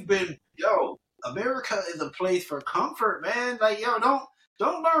 we've been, America is a place for comfort, man. Like,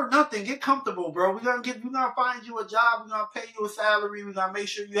 don't learn nothing. Get comfortable, bro. We're gonna find you a job. We're gonna pay you a salary. We're gonna make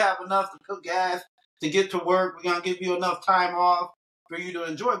sure you have enough to cook gas to get to work. We're gonna give you enough time off for you to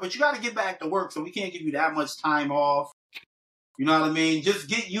enjoy. But you got to get back to work, so we can't give you that much time off. You know what I mean? Just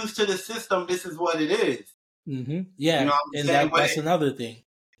get used to the system. This is what it is. Mm-hmm. Yeah, you know and that's another thing.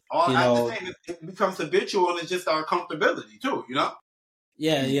 It becomes habitual, and it's just our comfortability too. You know?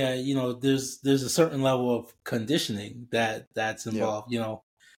 Yeah, yeah. You know, there's a certain level of conditioning that's involved. You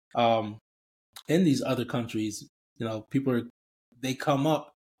know, in these other countries, you know, they come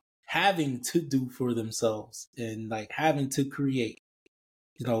up having to do for themselves, and like having to create,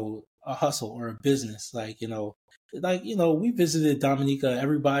 you know, a hustle or a business. Like, you know, we visited Dominica.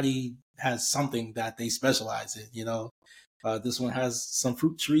 Everybody has something that they specialize in. You know, this one has some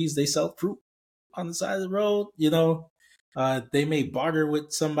fruit trees. They sell fruit on the side of the road. You know, they may barter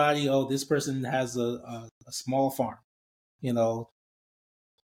with somebody. Oh, this person has a small farm, you know,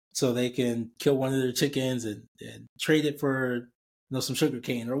 so they can kill one of their chickens and trade it for some sugar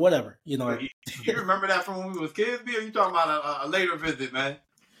cane or whatever, you know. You remember that from when we was kids, B? Or you talking about a later visit, man?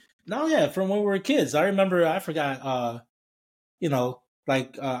 No, yeah, from when we were kids. I remember. I forgot.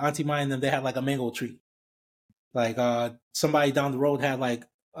 Like Auntie Maya and them, they had like a mango tree. Like somebody down the road had like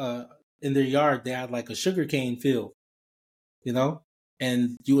in their yard they had like a sugar cane field, you know,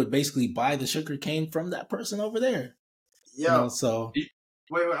 and you would basically buy the sugar cane from that person over there. Yeah. So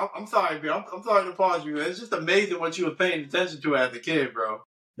wait, I'm sorry, B. I'm sorry to pause you. It's just amazing what you were paying attention to as a kid, bro.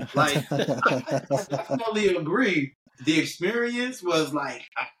 Like, I definitely agree. The experience was like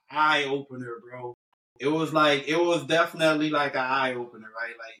an eye opener, bro. It was definitely like an eye opener,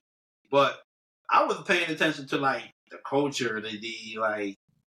 right? Like, but I was paying attention to like the culture, the way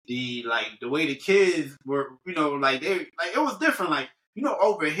the kids were, like it was different. Like,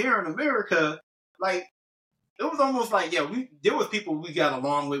 over here in America, like it was almost like, yeah, there was people we got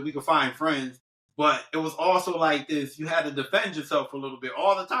along with, we could find friends, but it was also like this, you had to defend yourself a little bit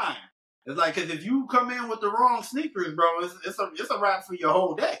all the time. It's like, because if you come in with the wrong sneakers, bro, it's a wrap for your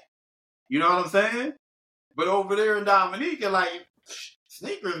whole day. You know what I'm saying? But over there in Dominica, like,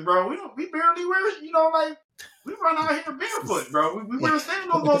 sneakers, bro, we barely wear, like, we run out here barefoot, bro. We wear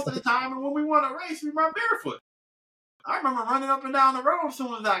sandals most of the time, and when we want to race, we run barefoot. I remember running up and down the road as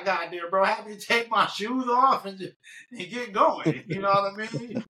soon as I got there, bro. Having to take my shoes off and get going. You know what I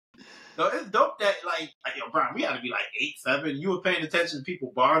mean? So it's dope that, like, yo, Brian, we had to be like 8, 7. You were paying attention to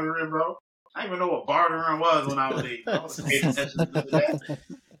people bartering, bro. I didn't even know what bartering was when I was 8. I wasn't paying attention to that.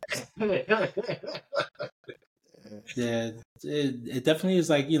 yeah, it definitely is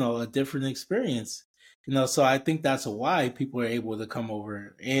like, a different experience. So I think that's why people are able to come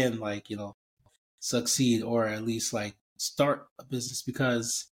over and like, succeed or at least like start a business,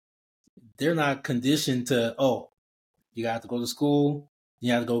 because they're not conditioned to, oh, you have to go to school,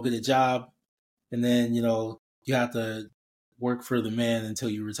 you have to go get a job, and then, you have to work for the man until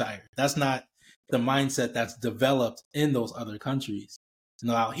you retire. That's not the mindset that's developed in those other countries.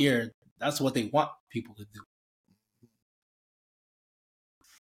 Out here, that's what they want people to do.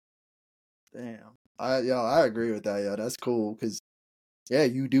 Damn. I agree with that. Yeah, that's cool because, yeah,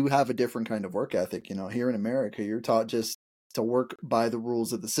 you do have a different kind of work ethic. Here in America, you're taught just to work by the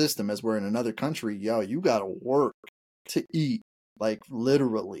rules of the system. As we're in another country, you gotta work to eat, like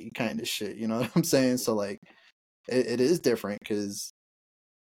literally, kind of shit. You know what I'm saying? So like, it is different because,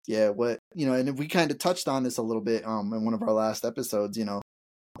 yeah, and we kind of touched on this a little bit in one of our last episodes.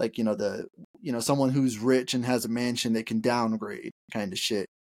 Like someone who's rich and has a mansion that can downgrade, kind of shit.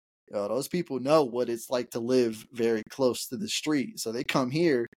 Those people know what it's like to live very close to the street. So they come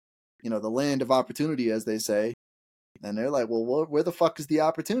here, the land of opportunity, as they say, and they're like, well, where the fuck is the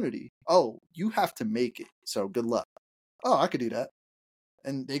opportunity? Oh, you have to make it. So good luck. Oh, I could do that.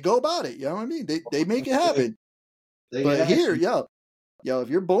 And they go about it. You know what I mean? They make it happen. But here, if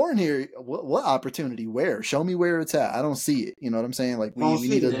you're born here, what opportunity? Where? Show me where it's at. I don't see it. You know what I'm saying? Like we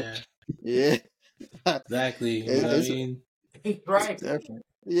need to. Yeah. Exactly. I mean, right. Different.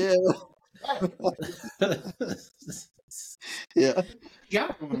 Yeah. Yeah.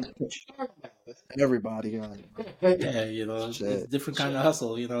 Everybody. Yeah, it's a different kind of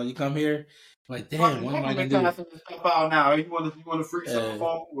hustle. You come here, like, damn, what am I gonna do? Stuff out now. You want a free cell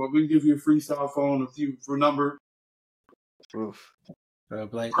phone? Well, we can give you a free cell phone for number. Oof.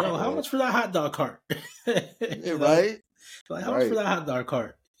 Like, yo, how much for that hot dog cart? Yeah, right? Like, how much for that hot dog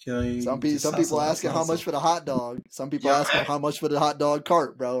cart? Some people asking how much for the hot dog. Some people asking how much for the hot dog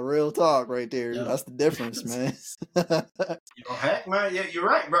cart, bro. Real talk right there. Yep. That's the difference, man. Heck, man. Yeah, you're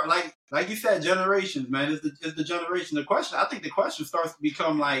right, bro. Like you said, generations, man. It's the generation. I think the question starts to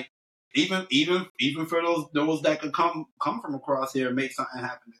become like, even for those that could come from across here and make something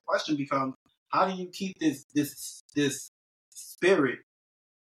happen. The question becomes, how do you keep this spirit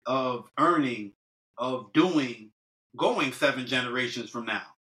of earning, of doing, going 7 generations from now?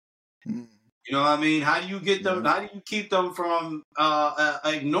 You know what I mean? How do you get them? How do you keep them from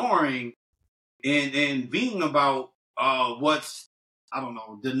ignoring and being about what's, I don't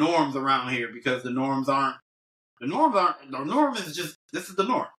know, the norms around here? Because the norm is just, this is the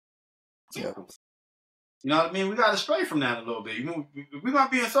norm. Yeah. You know what I mean? We got to stray from that a little bit. If we're going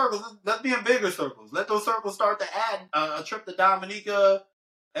to be in circles, let's be in bigger circles. Let those circles start to add a trip to Dominica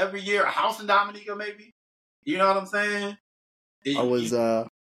every year, a house in Dominica maybe. You know what I'm saying?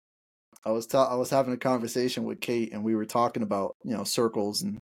 I was having a conversation with Kate, and we were talking about circles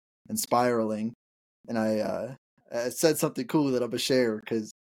and spiraling, and I said something cool that I'm gonna share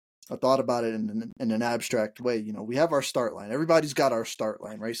because I thought about it in an abstract way. You know, we have our start line. Everybody's got our start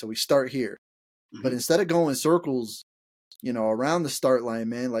line, right? So we start here. Mm-hmm. But instead of going circles, you know, around the start line,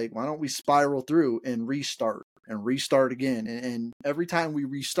 man, like, why don't we spiral through and restart again? And every time we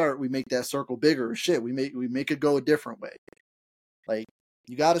restart, we make that circle bigger. Shit, we make it go a different way. Like,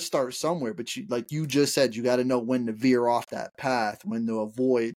 you got to start somewhere, but you, like you just said, you got to know when to veer off that path, when to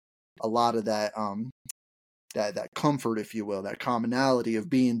avoid a lot of that that comfort, if you will, that commonality of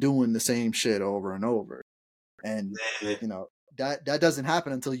doing the same shit over and over. And you know, that doesn't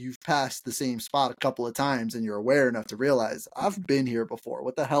happen until you've passed the same spot a couple of times and you're aware enough to realize, I've been here before.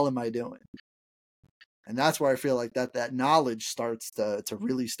 What the hell am I doing? And that's where I feel like that knowledge starts to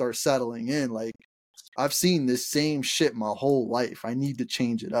really start settling in. Like, I've seen this same shit my whole life. I need to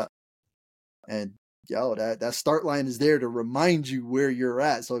change it up. And yo, that start line is there to remind you where you're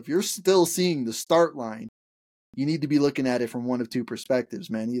at. So if you're still seeing the start line, you need to be looking at it from one of two perspectives,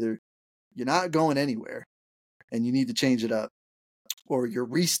 man. Either you're not going anywhere and you need to change it up, or you're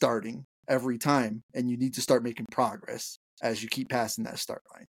restarting every time and you need to start making progress as you keep passing that start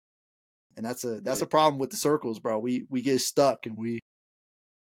line. And that's a problem with the circles, bro. We get stuck and we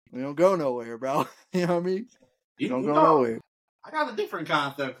don't go nowhere, bro. You know what I mean? We don't go nowhere. I got a different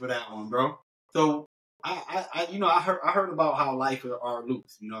concept for that one, bro. So I heard about how life are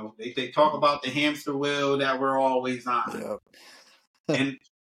loops. You know, they talk about the hamster wheel that we're always on. Yep. And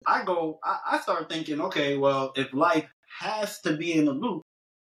I start thinking, okay, well, if life has to be in a loop,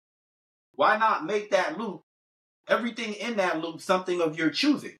 why not make that loop, everything in that loop, something of your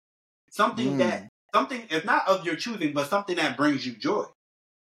choosing? Something if not of your choosing, but something that brings you joy.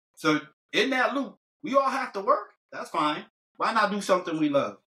 So in that loop, we all have to work. That's fine. Why not do something we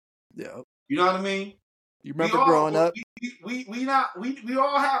love? Yeah. You know what I mean? You remember growing up? We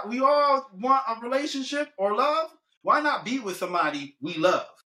all want a relationship or love. Why not be with somebody we love?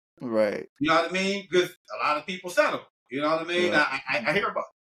 Right. You know what I mean? Because a lot of people settle. You know what I mean? Yeah. I hear about it.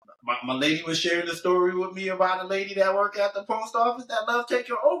 My lady was sharing a story with me about a lady that worked at the post office that loved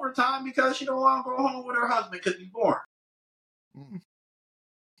taking overtime because she don't want to go home with her husband because he's boring.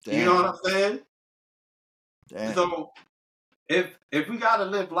 Damn. You know what I'm saying? Damn. So if we gotta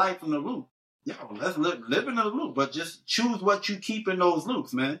live life in the loop, let's live in the loop, but just choose what you keep in those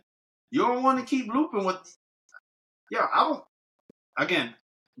loops, man. You don't want to keep looping with. I don't. Again,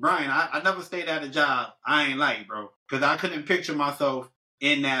 Brian, I never stayed at a job I ain't like, bro, because I couldn't picture myself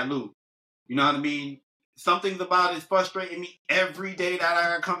in that loop. You know what I mean? Something's about it frustrating me every day that I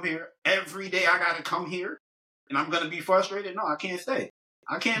gotta come here. Every day I gotta come here, and I'm gonna be frustrated. No, I can't stay.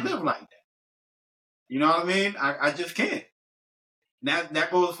 I can't live like that. You know what I mean? I just can't.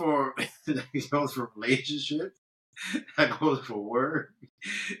 That goes for relationships. That goes for work.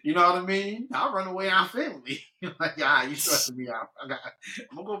 You know what I mean? I'll run away on family. Like, you stressing me out. I'm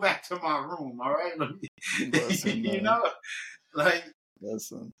gonna go back to my room. All right. Listen, you know, like.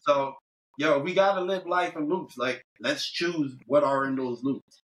 Listen. So, we gotta live life in loops. Like, let's choose what are in those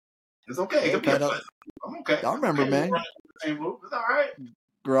loops. It's okay. It could be I'm okay. I remember, man. Same loop. It's all right.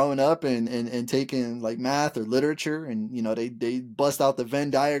 Growing up and taking like math or literature, and you know, they bust out the Venn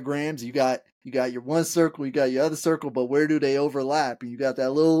diagrams. You got your one circle, you got your other circle, but where do they overlap? And you got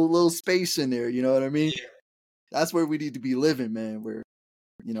that little space in there. You know what I mean? Yeah. That's where we need to be living, man. We're,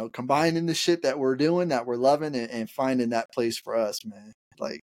 you know, combining the shit that we're doing, that we're loving, and finding that place for us, man.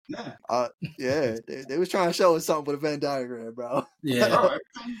 Like, they was trying to show us something with a Venn diagram, bro. Yeah.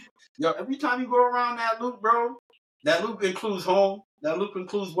 Every time you go around that loop, bro, that loop includes home, that loop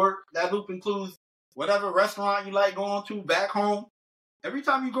includes work, that loop includes whatever restaurant you like going to back home. Every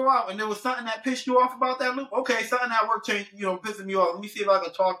time you go out and there was something that pissed you off about that loop, okay, something at work changed, pissing me off. Let me see if I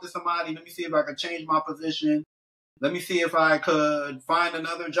can talk to somebody. Let me see if I can change my position. Let me see if I could find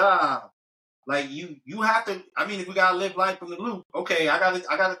another job. Like, you have to. I mean, if we gotta live life in the loop, okay, I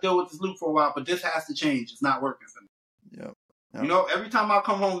gotta deal with this loop for a while, but this has to change. It's not working for me. Yep. You know, every time I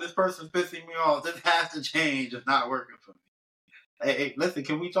come home, this person's pissing me off. This has to change. It's not working for me. Hey, listen,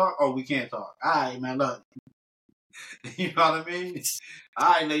 can we talk? Oh, we can't talk. All right, man, look. You know what I mean?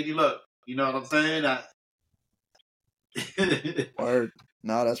 All right, lady, look. You know what I'm saying? Word.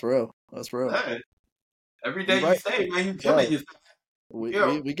 No, that's real. That's real. Hey, every day you stay, man, you killing yourself.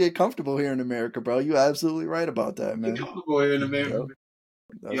 We get comfortable here in America, bro. You absolutely right about that, man. Get comfortable here in America.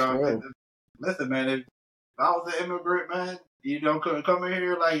 That's real. Listen, man, if I was an immigrant, man, come in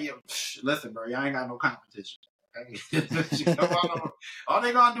here like, listen, bro, y'all ain't got no competition. all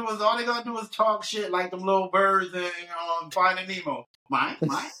they gonna do is talk shit like them little birds and Finding Nemo. Mine.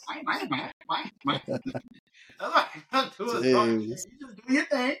 That's all they gonna do is talk shit. You just do your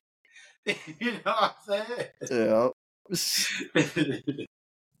thing. You know what I'm saying? Yeah.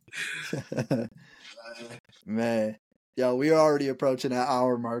 Man, yo, we are already approaching that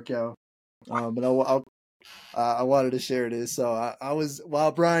hour mark, yo. But I wanted to share this. So I was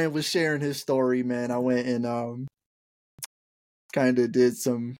while Brian was sharing his story, man, I went and kind of did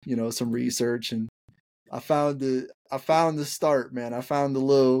some some research, and I found the start, man. I found the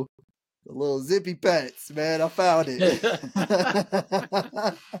little zippy pets, man. I found it.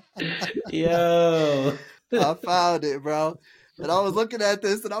 Yo. I found it, bro. And I was looking at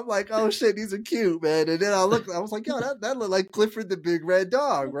this, and I'm like, "Oh shit, these are cute, man." And then I was like, "Yo, that looked like Clifford the Big Red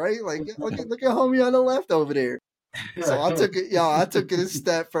Dog, right? Like, look at homie on the left over there." So I took it, I took it a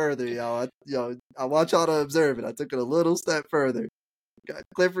step further, I want y'all to observe it. I took it a little step further. Got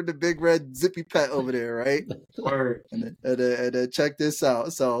Clifford the Big Red Zippy Pet over there, right? Word. And then check this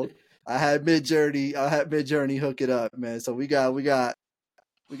out. So I had Midjourney hook it up, man. So we got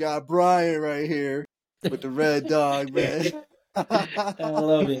Brian right here with the red dog, man. I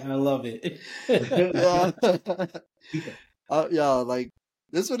love it. I love it. Yeah. Y'all, like,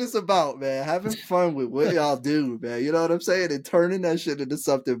 this what it's about, man. Having fun with what y'all do, man. You know what I'm saying? And turning that shit into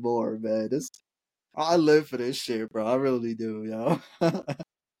something more, man. I live for this shit, bro. I really do, yo.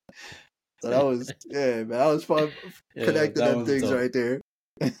 So that was, man. That was fun connecting them things dope. Right there.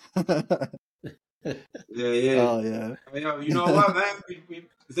 Yeah. Oh yeah. You know what, man?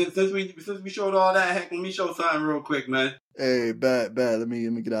 Since we showed all that, heck, let me show something real quick, man. Hey, bad. Let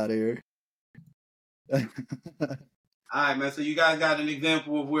me get out of here. All right, man. So you guys got an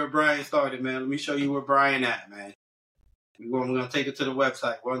example of where Brian started, man. Let me show you where Brian at, man. We're gonna take it to the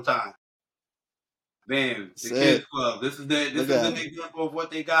website one time. Bam, the Kids Club. This is an example of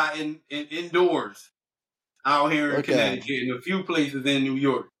what they got in indoors out here in Connecticut and a few places in New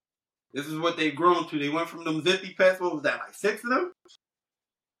York. This is what they've grown to. They went from them zippy pets. What was that, like 6 of them?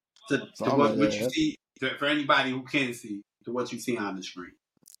 To what you see, for anybody who can see, to what you see on the screen.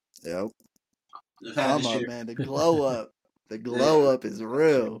 Yep. Come on, man. The glow up. The glow up is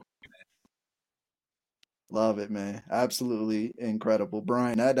real. Love it, man. Absolutely incredible.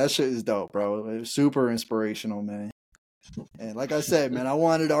 Brian, that shit is dope, bro. It was super inspirational, man. And like I said, man, I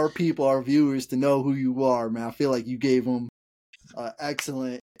wanted our viewers to know who you are, man. I feel like you gave them an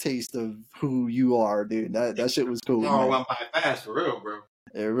excellent taste of who you are, dude. That shit was cool. Oh, went by fast, for real, bro.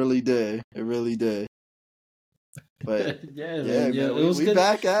 It really did. But yeah, man, it was we good.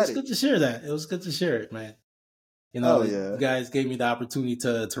 Back at it. It was good to share that. It was good to share it, man. You guys gave me the opportunity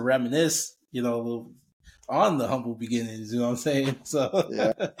to reminisce, on the humble beginnings, you know what I'm saying? So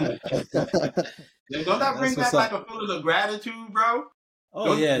yeah. Don't that bring back like a feeling of gratitude, bro?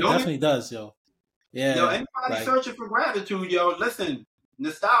 Oh yeah, it definitely does, yo. Yeah. Yo, anybody searching for gratitude, yo, listen,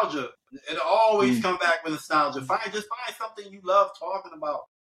 nostalgia. It'll always come back with nostalgia. Find something you love talking about.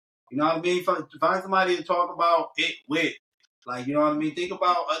 You know what I mean? Find somebody to talk about it with. Like, you know what I mean? Think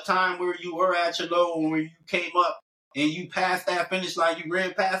about a time where you were at your low and where you came up and you passed that finish line. You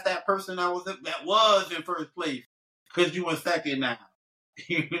ran past that person that was in first place because you were second now.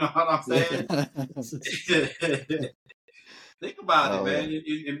 You know what I'm saying? Think about it, man,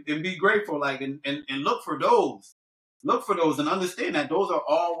 and be grateful, like, and look for those. Look for those and understand that those are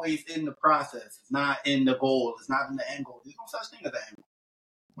always in the process. It's not in the goal. It's not in the end goal. There's no such thing as the end goal.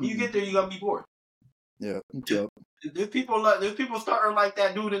 When you get there, you're gonna be bored. Yeah. There's people starting like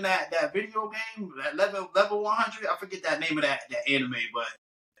that dude in that video game, that level 100. I forget that name of that anime, but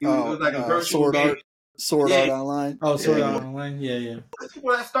it was like a virtual game. Sword Art Online. Oh, Sword Art Online. Yeah. There's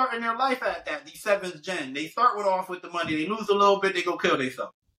people that start in their life at that. The 7th gen. They start off with the money. They lose a little bit. They go kill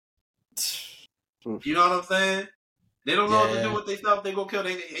themselves. You know what I'm saying? They don't know what to do with themselves. They go kill.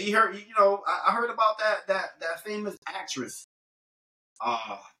 I heard about that famous actress.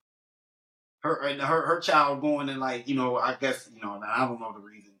 Her child going and, like, I guess, I don't know the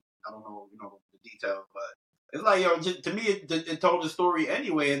reason. I don't know, the details, but it's like, to me, it told the story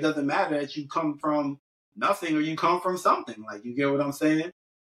anyway. It doesn't matter that you come from nothing or you come from something. Like, you get what I'm saying?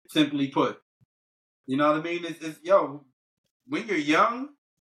 Simply put. You know what I mean? It's when you're young,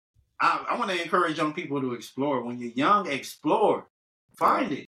 I want to encourage young people to explore. When you're young, explore.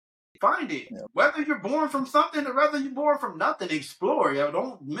 Find it. Yep. Whether you're born from something or whether you're born from nothing, explore.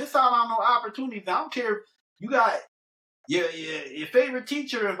 Don't miss out on no opportunities. I don't care if you got your favorite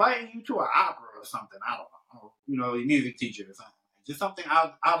teacher inviting you to an opera or something. I don't know. Your music teacher or something. Just something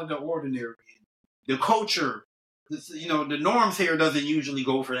out of the ordinary. The culture, the norms here doesn't usually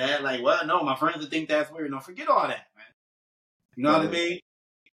go for that. Like, well, no, my friends would think that's weird. No, forget all that, man. You know what I mean?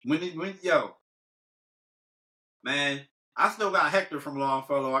 Man, I still got Hector from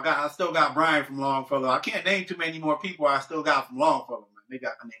Longfellow. I still got Brian from Longfellow. I can't name too many more people I still got from Longfellow, man. Maybe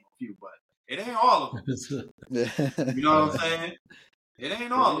I can name a few, but it ain't all of them. You know what I'm saying? It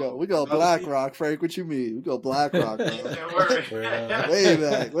ain't Yeah, all of them. we go Other Black people- Rock, Frank. What you mean? We go Black Rock, bro. Yeah, word. Way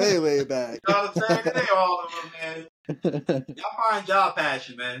back, way back. You know what I'm saying? It ain't all of them, man. Y'all find y'all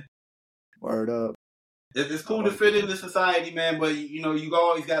passion, man. Word up. It's cool I to like fit it. into society, man, but you know, you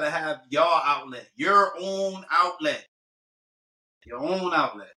always gotta have your outlet, your own outlet. Your own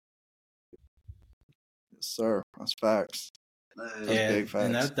outlet. Yes, sir. That's facts. That's big and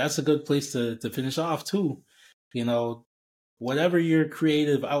facts. that's a good place to finish off too. You know, whatever your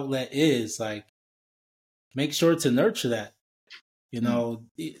creative outlet is, like, make sure to nurture that. You know,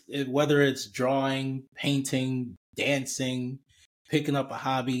 whether it's drawing, painting, dancing, picking up a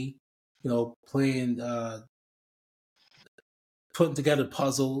hobby, you know, playing, putting together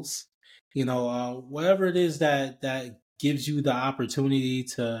puzzles, you know, whatever it is that gives you the opportunity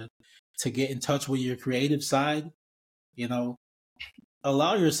to get in touch with your creative side, you know,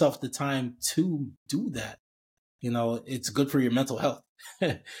 allow yourself the time to do that. You know, it's good for your mental health,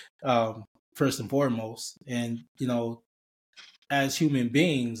 first and foremost. And, you know, as human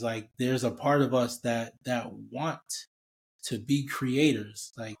beings, like, there's a part of us that want to be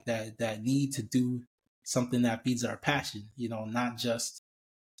creators, like that need to do something that feeds our passion, you know, not just,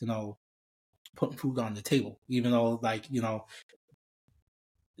 you know, putting food on the table. Even though, like, you know,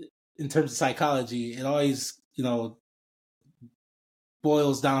 in terms of psychology, it always, you know,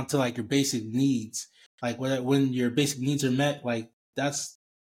 boils down to like your basic needs. Like, when your basic needs are met, like, that's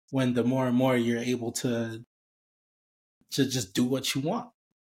when the more and more you're able to just do what you want,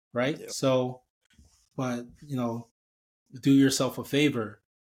 right? Yeah. So, but, you know, do yourself a favor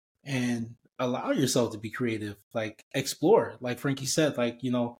and allow yourself to be creative. Like, explore, like Frankie said, like,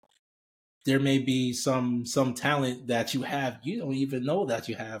 you know, there may be some talent that you have you don't even know that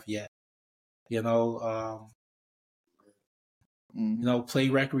you have yet. You know, you know, play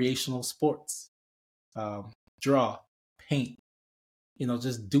recreational sports, draw, paint. You know,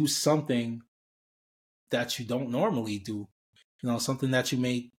 just do something that you don't normally do. You know, something that you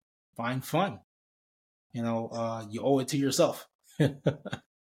may find fun. You know, you owe it to yourself.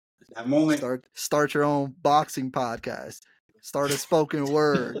 That moment. Start your own boxing podcast. Start a spoken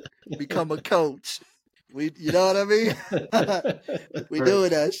word. Become a coach. You know what I mean? We doing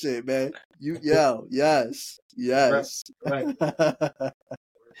that shit, man. Yes. Right.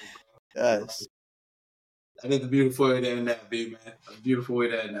 Yes. That is a beautiful way to end that, B, man. A beautiful way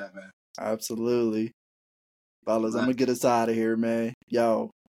to end that, man. Absolutely. Fellas, I'm Man. gonna get us out of here, man.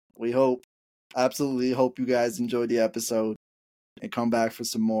 Yo, we absolutely hope you guys enjoyed the episode and come back for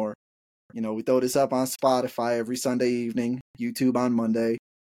some more. You know, we throw this up on Spotify every Sunday evening, YouTube on Monday.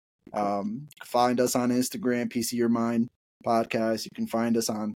 Find us on Instagram, PC Your Mind Podcast. You can find us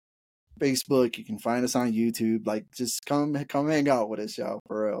on Facebook. You can find us on YouTube. Like, just come hang out with us, y'all,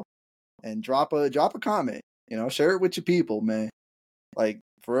 for real. And drop a comment. You know, share it with your people, man. Like,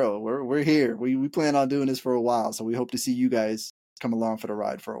 for real, we're here. We plan on doing this for a while, so we hope to see you guys come along for the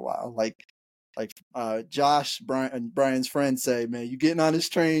ride for a while. Like Josh, Brian's friends say, man, you getting on this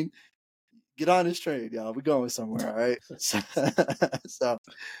train? Get on this train, y'all. We're going somewhere, all right? So,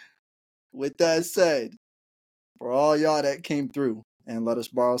 with that said, for all y'all that came through and let us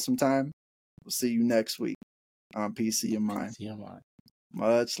borrow some time, we'll see you next week on PC and Mind. See you, man.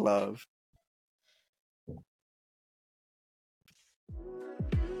 Much love.